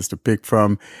addresses to pick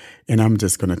from, and I'm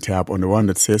just going to tap on the one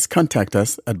that says contact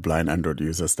us at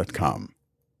blindandroidusers.com.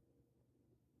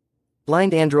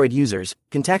 Blind Android users,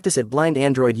 contact us at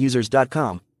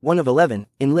blindandroidusers.com. 1 of 11,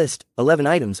 in list, 11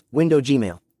 items, window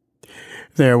Gmail.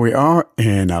 There we are,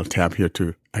 and I'll tap here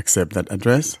to accept that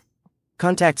address.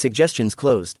 Contact suggestions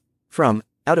closed. From,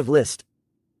 out of list.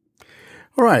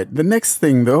 All right, the next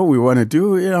thing, though, we want to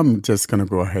do, I'm just going to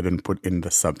go ahead and put in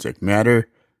the subject matter.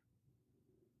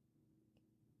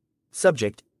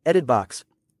 Subject, edit box.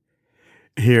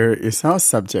 Here is our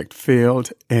subject field,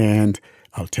 and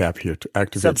I'll tap here to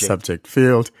activate subject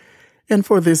field. And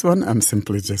for this one, I'm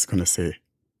simply just going to say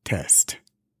test.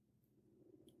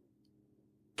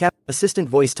 Cap, assistant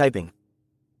voice typing.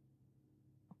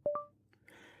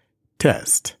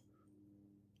 Test.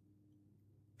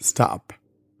 Stop.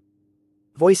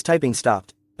 Voice typing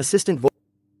stopped. Assistant voice.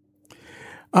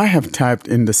 I have typed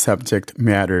in the subject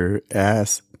matter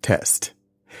as test.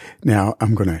 Now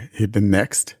I'm going to hit the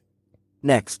next.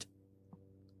 Next.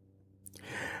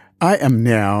 I am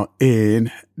now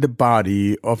in the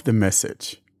body of the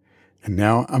message. And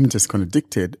now I'm just going to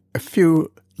dictate a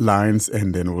few lines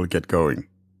and then we'll get going.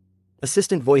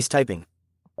 Assistant voice typing.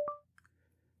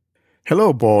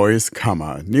 Hello, boys,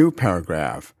 new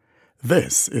paragraph.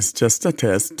 This is just a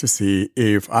test to see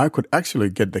if I could actually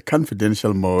get the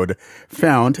confidential mode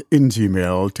found in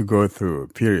Gmail to go through,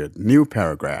 period, new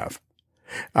paragraph.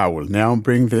 I will now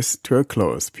bring this to a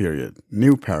close, period,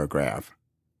 new paragraph.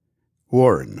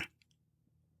 Warren.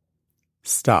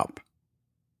 Stop.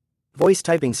 Voice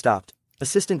typing stopped.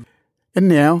 Assistant. And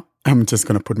now I'm just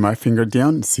going to put my finger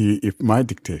down and see if my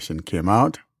dictation came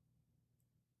out.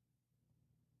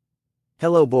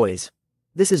 Hello, boys.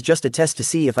 This is just a test to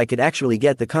see if I could actually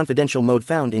get the confidential mode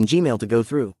found in Gmail to go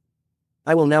through.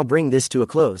 I will now bring this to a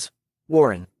close.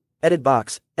 Warren. Edit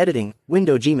box. Editing.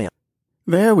 Window Gmail.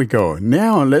 There we go.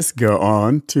 Now let's go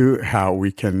on to how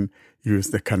we can use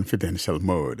the confidential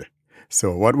mode.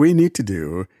 So what we need to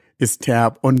do is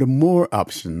tap on the More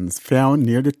options found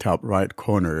near the top right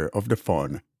corner of the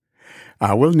phone.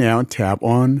 I will now tap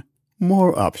on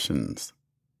More options.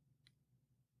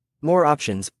 More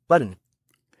options button.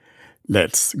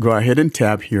 Let's go ahead and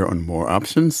tap here on More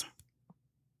options.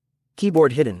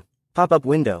 Keyboard hidden. Pop-up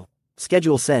window.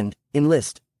 Schedule send. In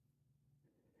list.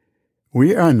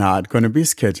 We are not going to be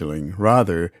scheduling.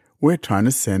 Rather, we're trying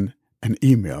to send an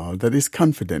email that is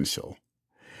confidential.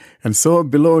 And so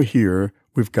below here,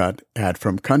 we've got add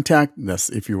from contact. That's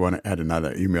if you want to add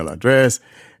another email address.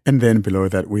 And then below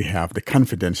that, we have the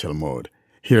confidential mode.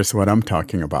 Here's what I'm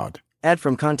talking about. Add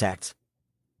from contacts.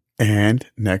 And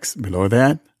next, below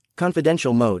that,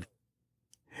 confidential mode.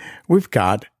 We've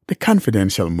got the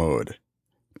confidential mode.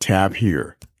 Tab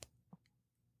here.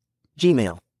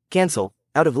 Gmail. Cancel.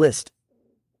 Out of list.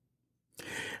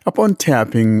 Upon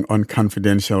tapping on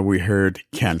confidential, we heard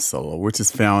cancel, which is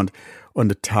found on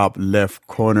the top left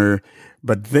corner.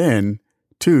 But then,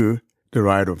 to the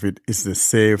right of it is the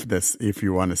save. That's if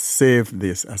you want to save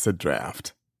this as a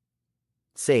draft.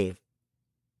 Save.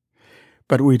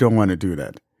 But we don't want to do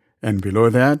that. And below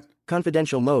that,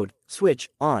 confidential mode, switch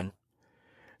on.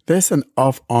 There's an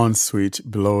off-on switch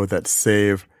below that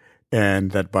save,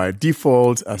 and that by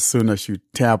default, as soon as you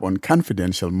tap on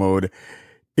confidential mode,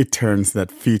 it turns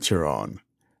that feature on.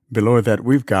 Below that,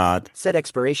 we've got set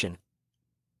expiration.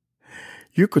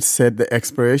 You could set the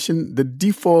expiration. The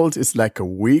default is like a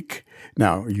week.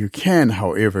 Now, you can,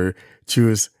 however,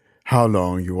 choose how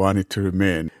long you want it to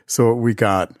remain. So we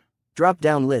got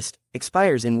drop-down list,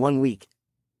 expires in 1 week.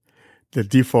 The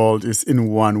default is in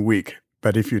 1 week,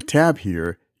 but if you tab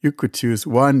here, you could choose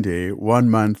 1 day, 1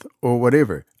 month, or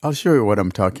whatever. I'll show you what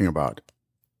I'm talking about.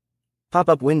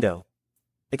 Pop-up window.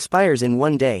 Expires in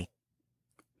 1 day.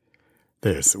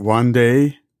 There's 1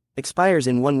 day. Expires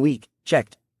in 1 week.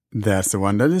 Checked. That's the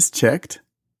one that is checked.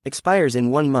 Expires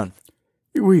in 1 month.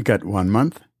 We got 1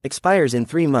 month. Expires in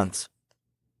 3 months.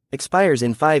 Expires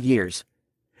in 5 years.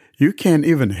 You can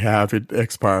even have it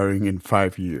expiring in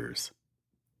 5 years.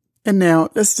 And now,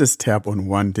 let's just tap on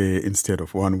 1 day instead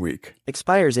of 1 week.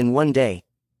 Expires in 1 day.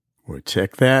 We'll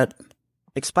check that.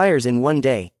 Expires in 1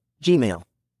 day. Gmail.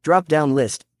 Drop-down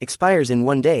list. Expires in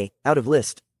 1 day. Out of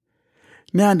list.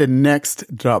 Now the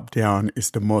next drop-down is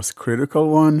the most critical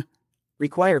one.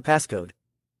 Require passcode.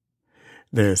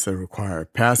 There's a require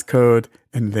passcode,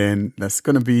 and then that's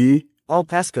going to be all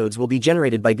passcodes will be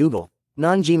generated by Google.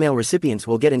 Non-Gmail recipients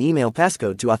will get an email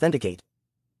passcode to authenticate.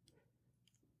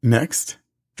 Next.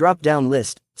 Drop-down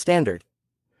list, standard.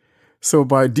 So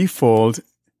by default,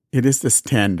 it is the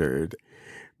standard.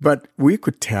 But we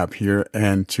could tap here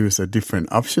and choose a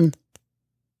different option.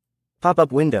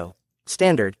 Pop-up window.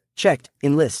 Standard. Checked.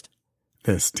 In list.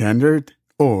 The standard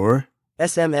or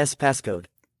SMS passcode.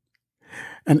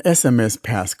 an SMS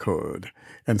passcode.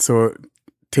 And so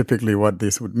typically what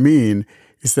this would mean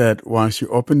is that once you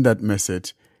open that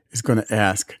message, it's going to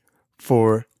ask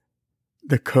for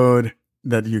the code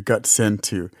that you got sent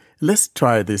to. Let's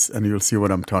try this and you'll see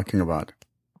what I'm talking about.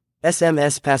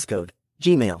 SMS passcode.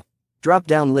 Gmail.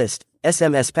 Drop-down list.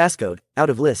 SMS passcode. Out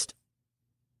of list.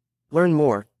 Learn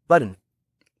more button.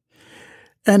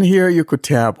 And here you could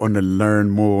tap on the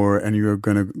Learn More and you're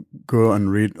going to go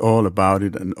and read all about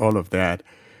it and all of that.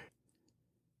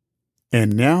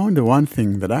 And now the one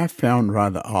thing that I found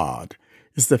rather odd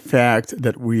is the fact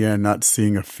that we are not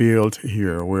seeing a field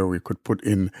here where we could put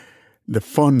in the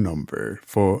phone number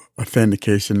for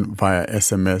authentication via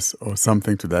SMS or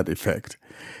something to that effect.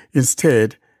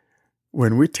 Instead,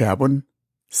 when we tap on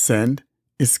Send,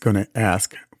 it's going to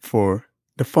ask for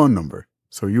the phone number.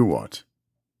 So you watch.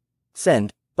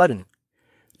 Send button.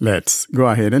 Let's go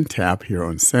ahead and tap here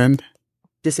on Send.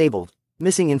 Disabled.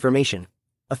 Missing information.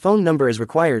 A phone number is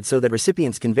required so that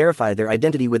recipients can verify their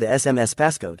identity with the SMS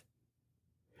passcode.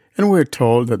 And we're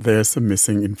told that there's some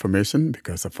missing information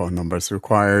because a phone number is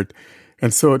required.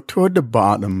 And so toward the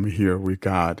bottom here we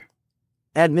got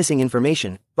Add missing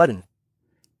information button.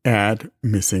 Add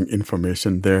missing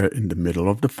information there in the middle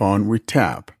of the phone. We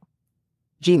tap.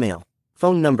 Gmail.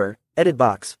 Phone number. Edit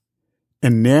box.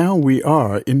 And now we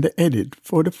are in the edit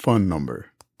for the phone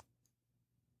number.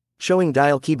 Showing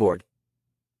dial keyboard.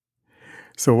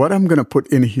 So what I'm going to put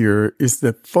in here is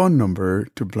the phone number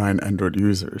to blind Android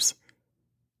users.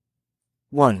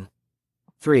 1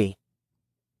 3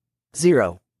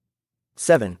 0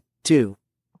 7 2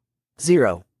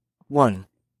 0 1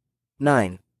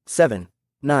 9 7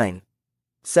 9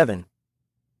 7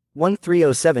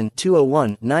 1307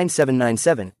 201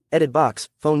 9797. Edit box.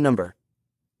 Phone number.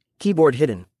 Keyboard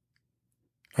hidden.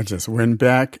 I just went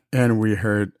back and we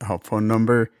heard our phone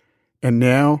number. And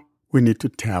now we need to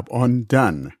tap on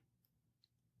Done.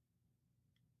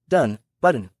 Done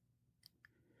button.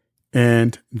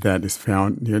 And that is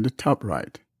found near the top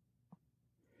right.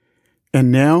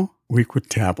 And now we could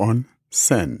tap on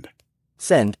Send.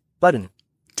 Send button.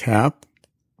 Tap.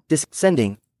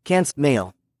 Sending. Cancel.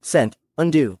 Mail. Sent.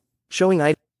 Undo. Showing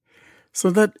item. So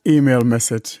that email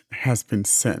message has been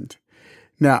sent.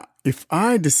 Now, if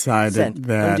I decided Sent.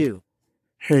 that, Undo.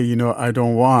 hey, I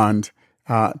don't want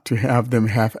to have them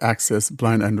have access,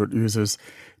 blind Android users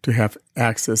to have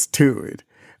access to it,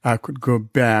 I could go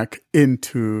back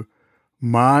into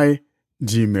my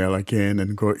Gmail again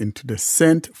and go into the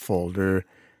Sent folder.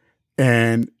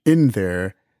 And in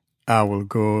there, I will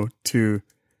go to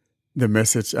the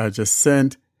message I just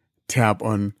sent, tap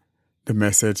on the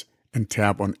message, and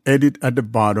tap on Edit at the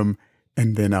bottom,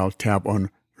 and then I'll tap on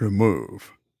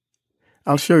Remove.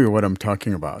 I'll show you what I'm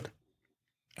talking about.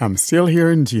 I'm still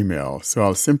here in Gmail, so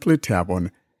I'll simply tap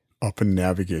on Open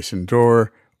Navigation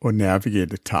Drawer or Navigate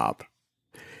the top.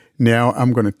 Now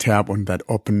I'm going to tap on that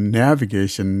Open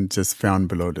Navigation just found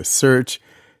below the search,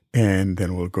 and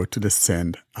then we'll go to the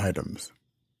Send items.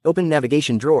 Open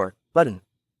Navigation Drawer button.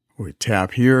 We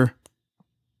tap here.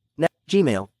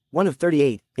 Gmail, 1 of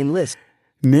 38, in list.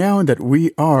 Now that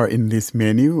we are in this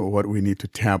menu, what we need to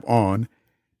tap on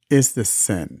is the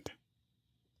Send.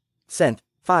 Sent,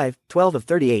 5, 12 of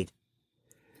 38.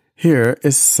 Here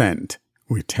is Sent.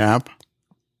 We tap.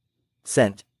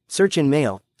 Sent. Search in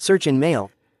Mail. Search in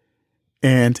Mail.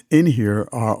 And in here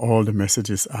are all the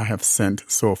messages I have sent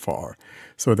so far.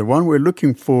 So the one we're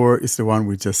looking for is the one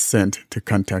we just sent to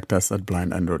contact us at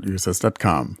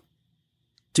blindandroidusers.com.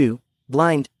 2.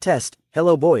 Blind test.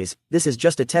 Hello boys, this is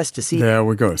just a test to see. There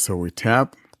we go. So we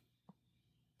tap.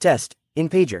 Test. In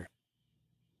pager.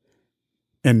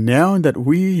 And now that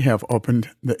we have opened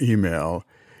the email,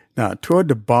 now toward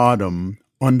the bottom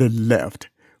on the left,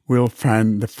 we'll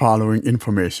find the following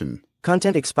information.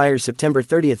 Content expires September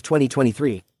 30th,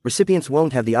 2023. Recipients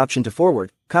won't have the option to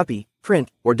forward, copy, print,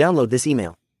 or download this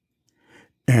email.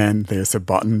 And there's a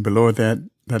button below that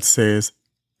that says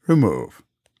Remove.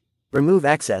 Remove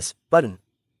access button.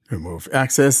 Remove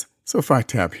access. So if I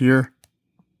tap here.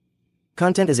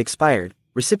 Content is expired.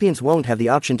 Recipients won't have the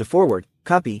option to forward,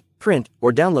 copy, print,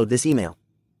 or download this email.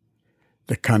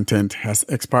 The content has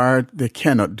expired. They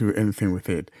cannot do anything with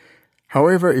it.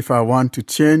 However, if I want to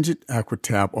change it, I could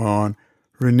tap on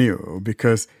Renew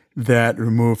because that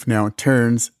remove now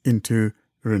turns into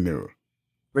Renew.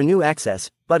 Renew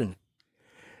access button.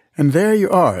 And there you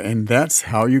are. And that's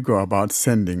how you go about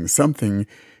sending something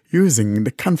using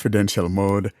the confidential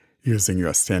mode using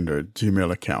your standard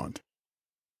Gmail account.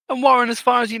 And Warren, as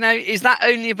far as you know, is that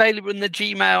only available in the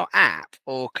Gmail app,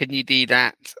 or can you do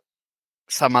that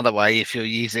some other way if you're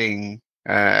using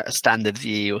a standard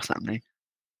view or something?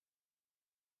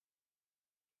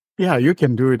 Yeah, you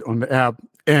can do it on the app,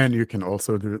 and you can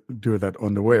also do that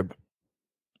on the web.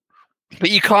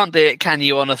 But you can't do it, can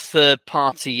you, on a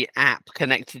third-party app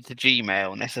connected to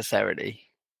Gmail necessarily?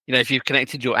 You know, if you've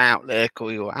connected your Outlook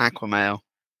or your Aquamail.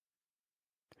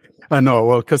 No,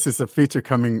 well, because it's a feature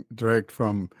coming direct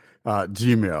from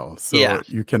Gmail. So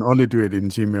you can only do it in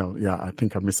Gmail. Yeah, I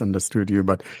think I misunderstood you,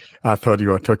 but I thought you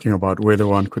were talking about whether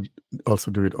one could also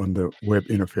do it on the web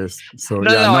interface. So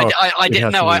I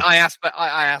didn't know. I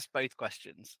asked both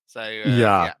questions. So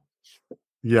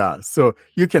Yeah, so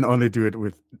you can only do it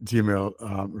with Gmail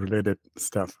related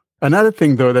stuff. Another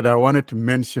thing, though, that I wanted to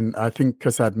mention, I think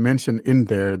because I'd mentioned in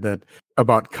there that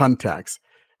about contacts,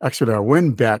 actually I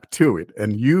went back to it,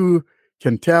 and you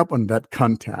can tap on that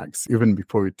contacts even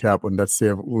before you tap on that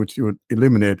save, which would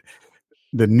eliminate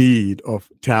the need of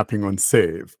tapping on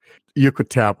save. You could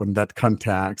tap on that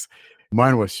contacts.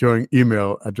 Mine was showing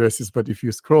email addresses, but if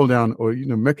you scroll down or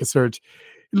make a search,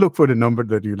 look for the number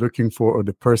that you're looking for or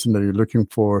the person that you're looking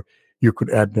for, you could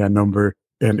add their number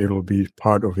and it'll be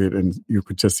part of it, and you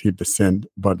could just hit the send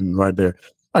button right there.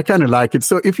 I kind of like it.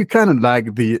 So if you kind of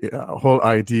like the whole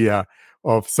idea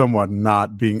of someone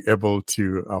not being able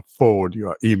to forward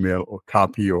your email or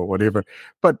copy or whatever,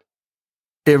 but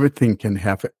everything can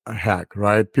have a hack,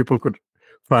 right? People could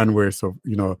find ways of,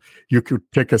 you could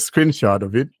take a screenshot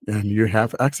of it and you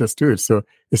have access to it. So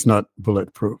it's not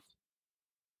bulletproof.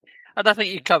 I don't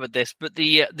think you covered this, but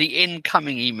the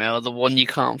incoming email, the one you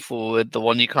can't forward, the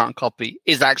one you can't copy,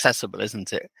 is accessible,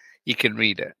 isn't it? You can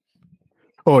read it.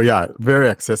 Oh, yeah, very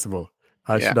accessible.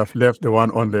 I should have left the one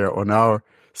on there on our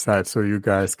site so you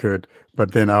guys could,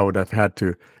 but then I would have had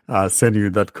to send you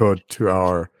that code to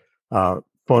our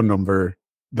phone number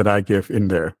that I gave in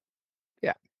there.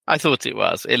 Yeah, I thought it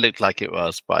was. It looked like it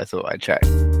was, but I thought I'd check.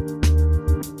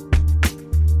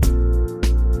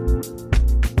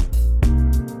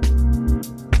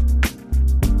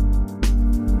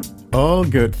 All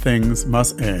good things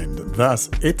must end. Thus,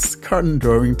 it's curtain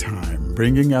drawing time,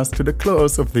 bringing us to the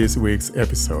close of this week's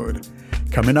episode.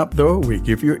 Coming up, though, we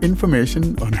give you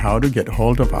information on how to get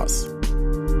hold of us.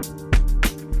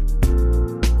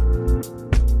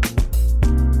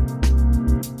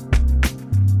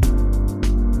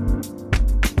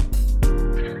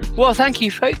 Well, thank you,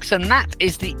 folks. And that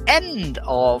is the end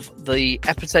of the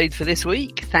episode for this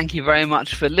week. Thank you very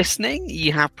much for listening.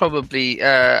 You have probably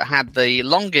had the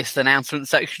longest announcement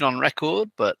section on record,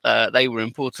 but they were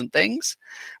important things.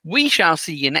 We shall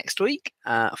see you next week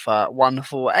for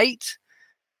 148.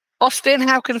 Austin,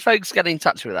 how can folks get in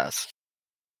touch with us?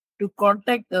 To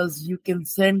contact us, you can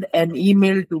send an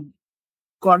email to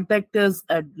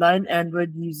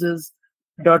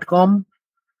contactus@blindandroidusers.com.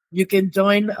 You can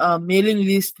join our mailing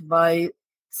list by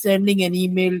sending an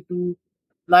email to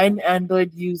Blind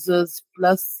Android Users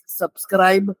plus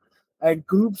subscribe at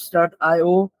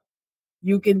groups.io.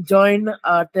 You can join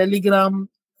our Telegram,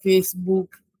 Facebook,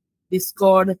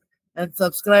 Discord, and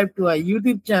subscribe to our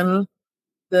YouTube channel.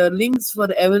 The links for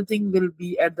everything will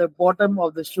be at the bottom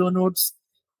of the show notes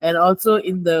and also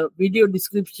in the video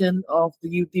description of the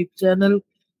YouTube channel.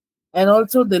 And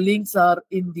also the links are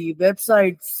in the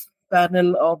websites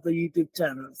panel of the YouTube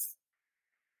channels.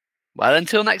 Well,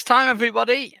 until next time,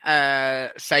 everybody,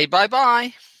 say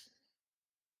bye-bye.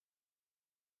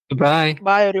 Goodbye.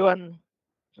 Bye, everyone.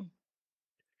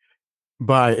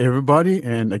 Bye, everybody.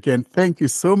 And again, thank you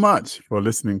so much for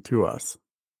listening to us.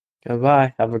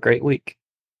 Goodbye. Have a great week.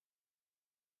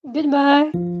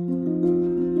 Goodbye.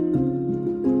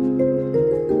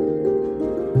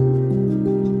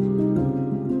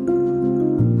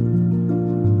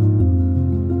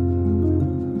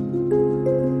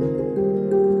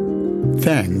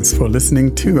 Thanks for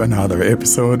listening to another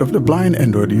episode of the Blind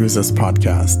Android Users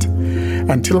Podcast.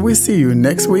 Until we see you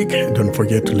next week, don't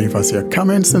forget to leave us your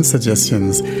comments and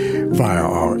suggestions via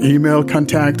our email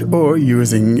contact or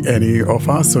using any of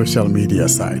our social media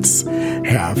sites.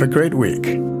 Have a great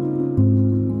week.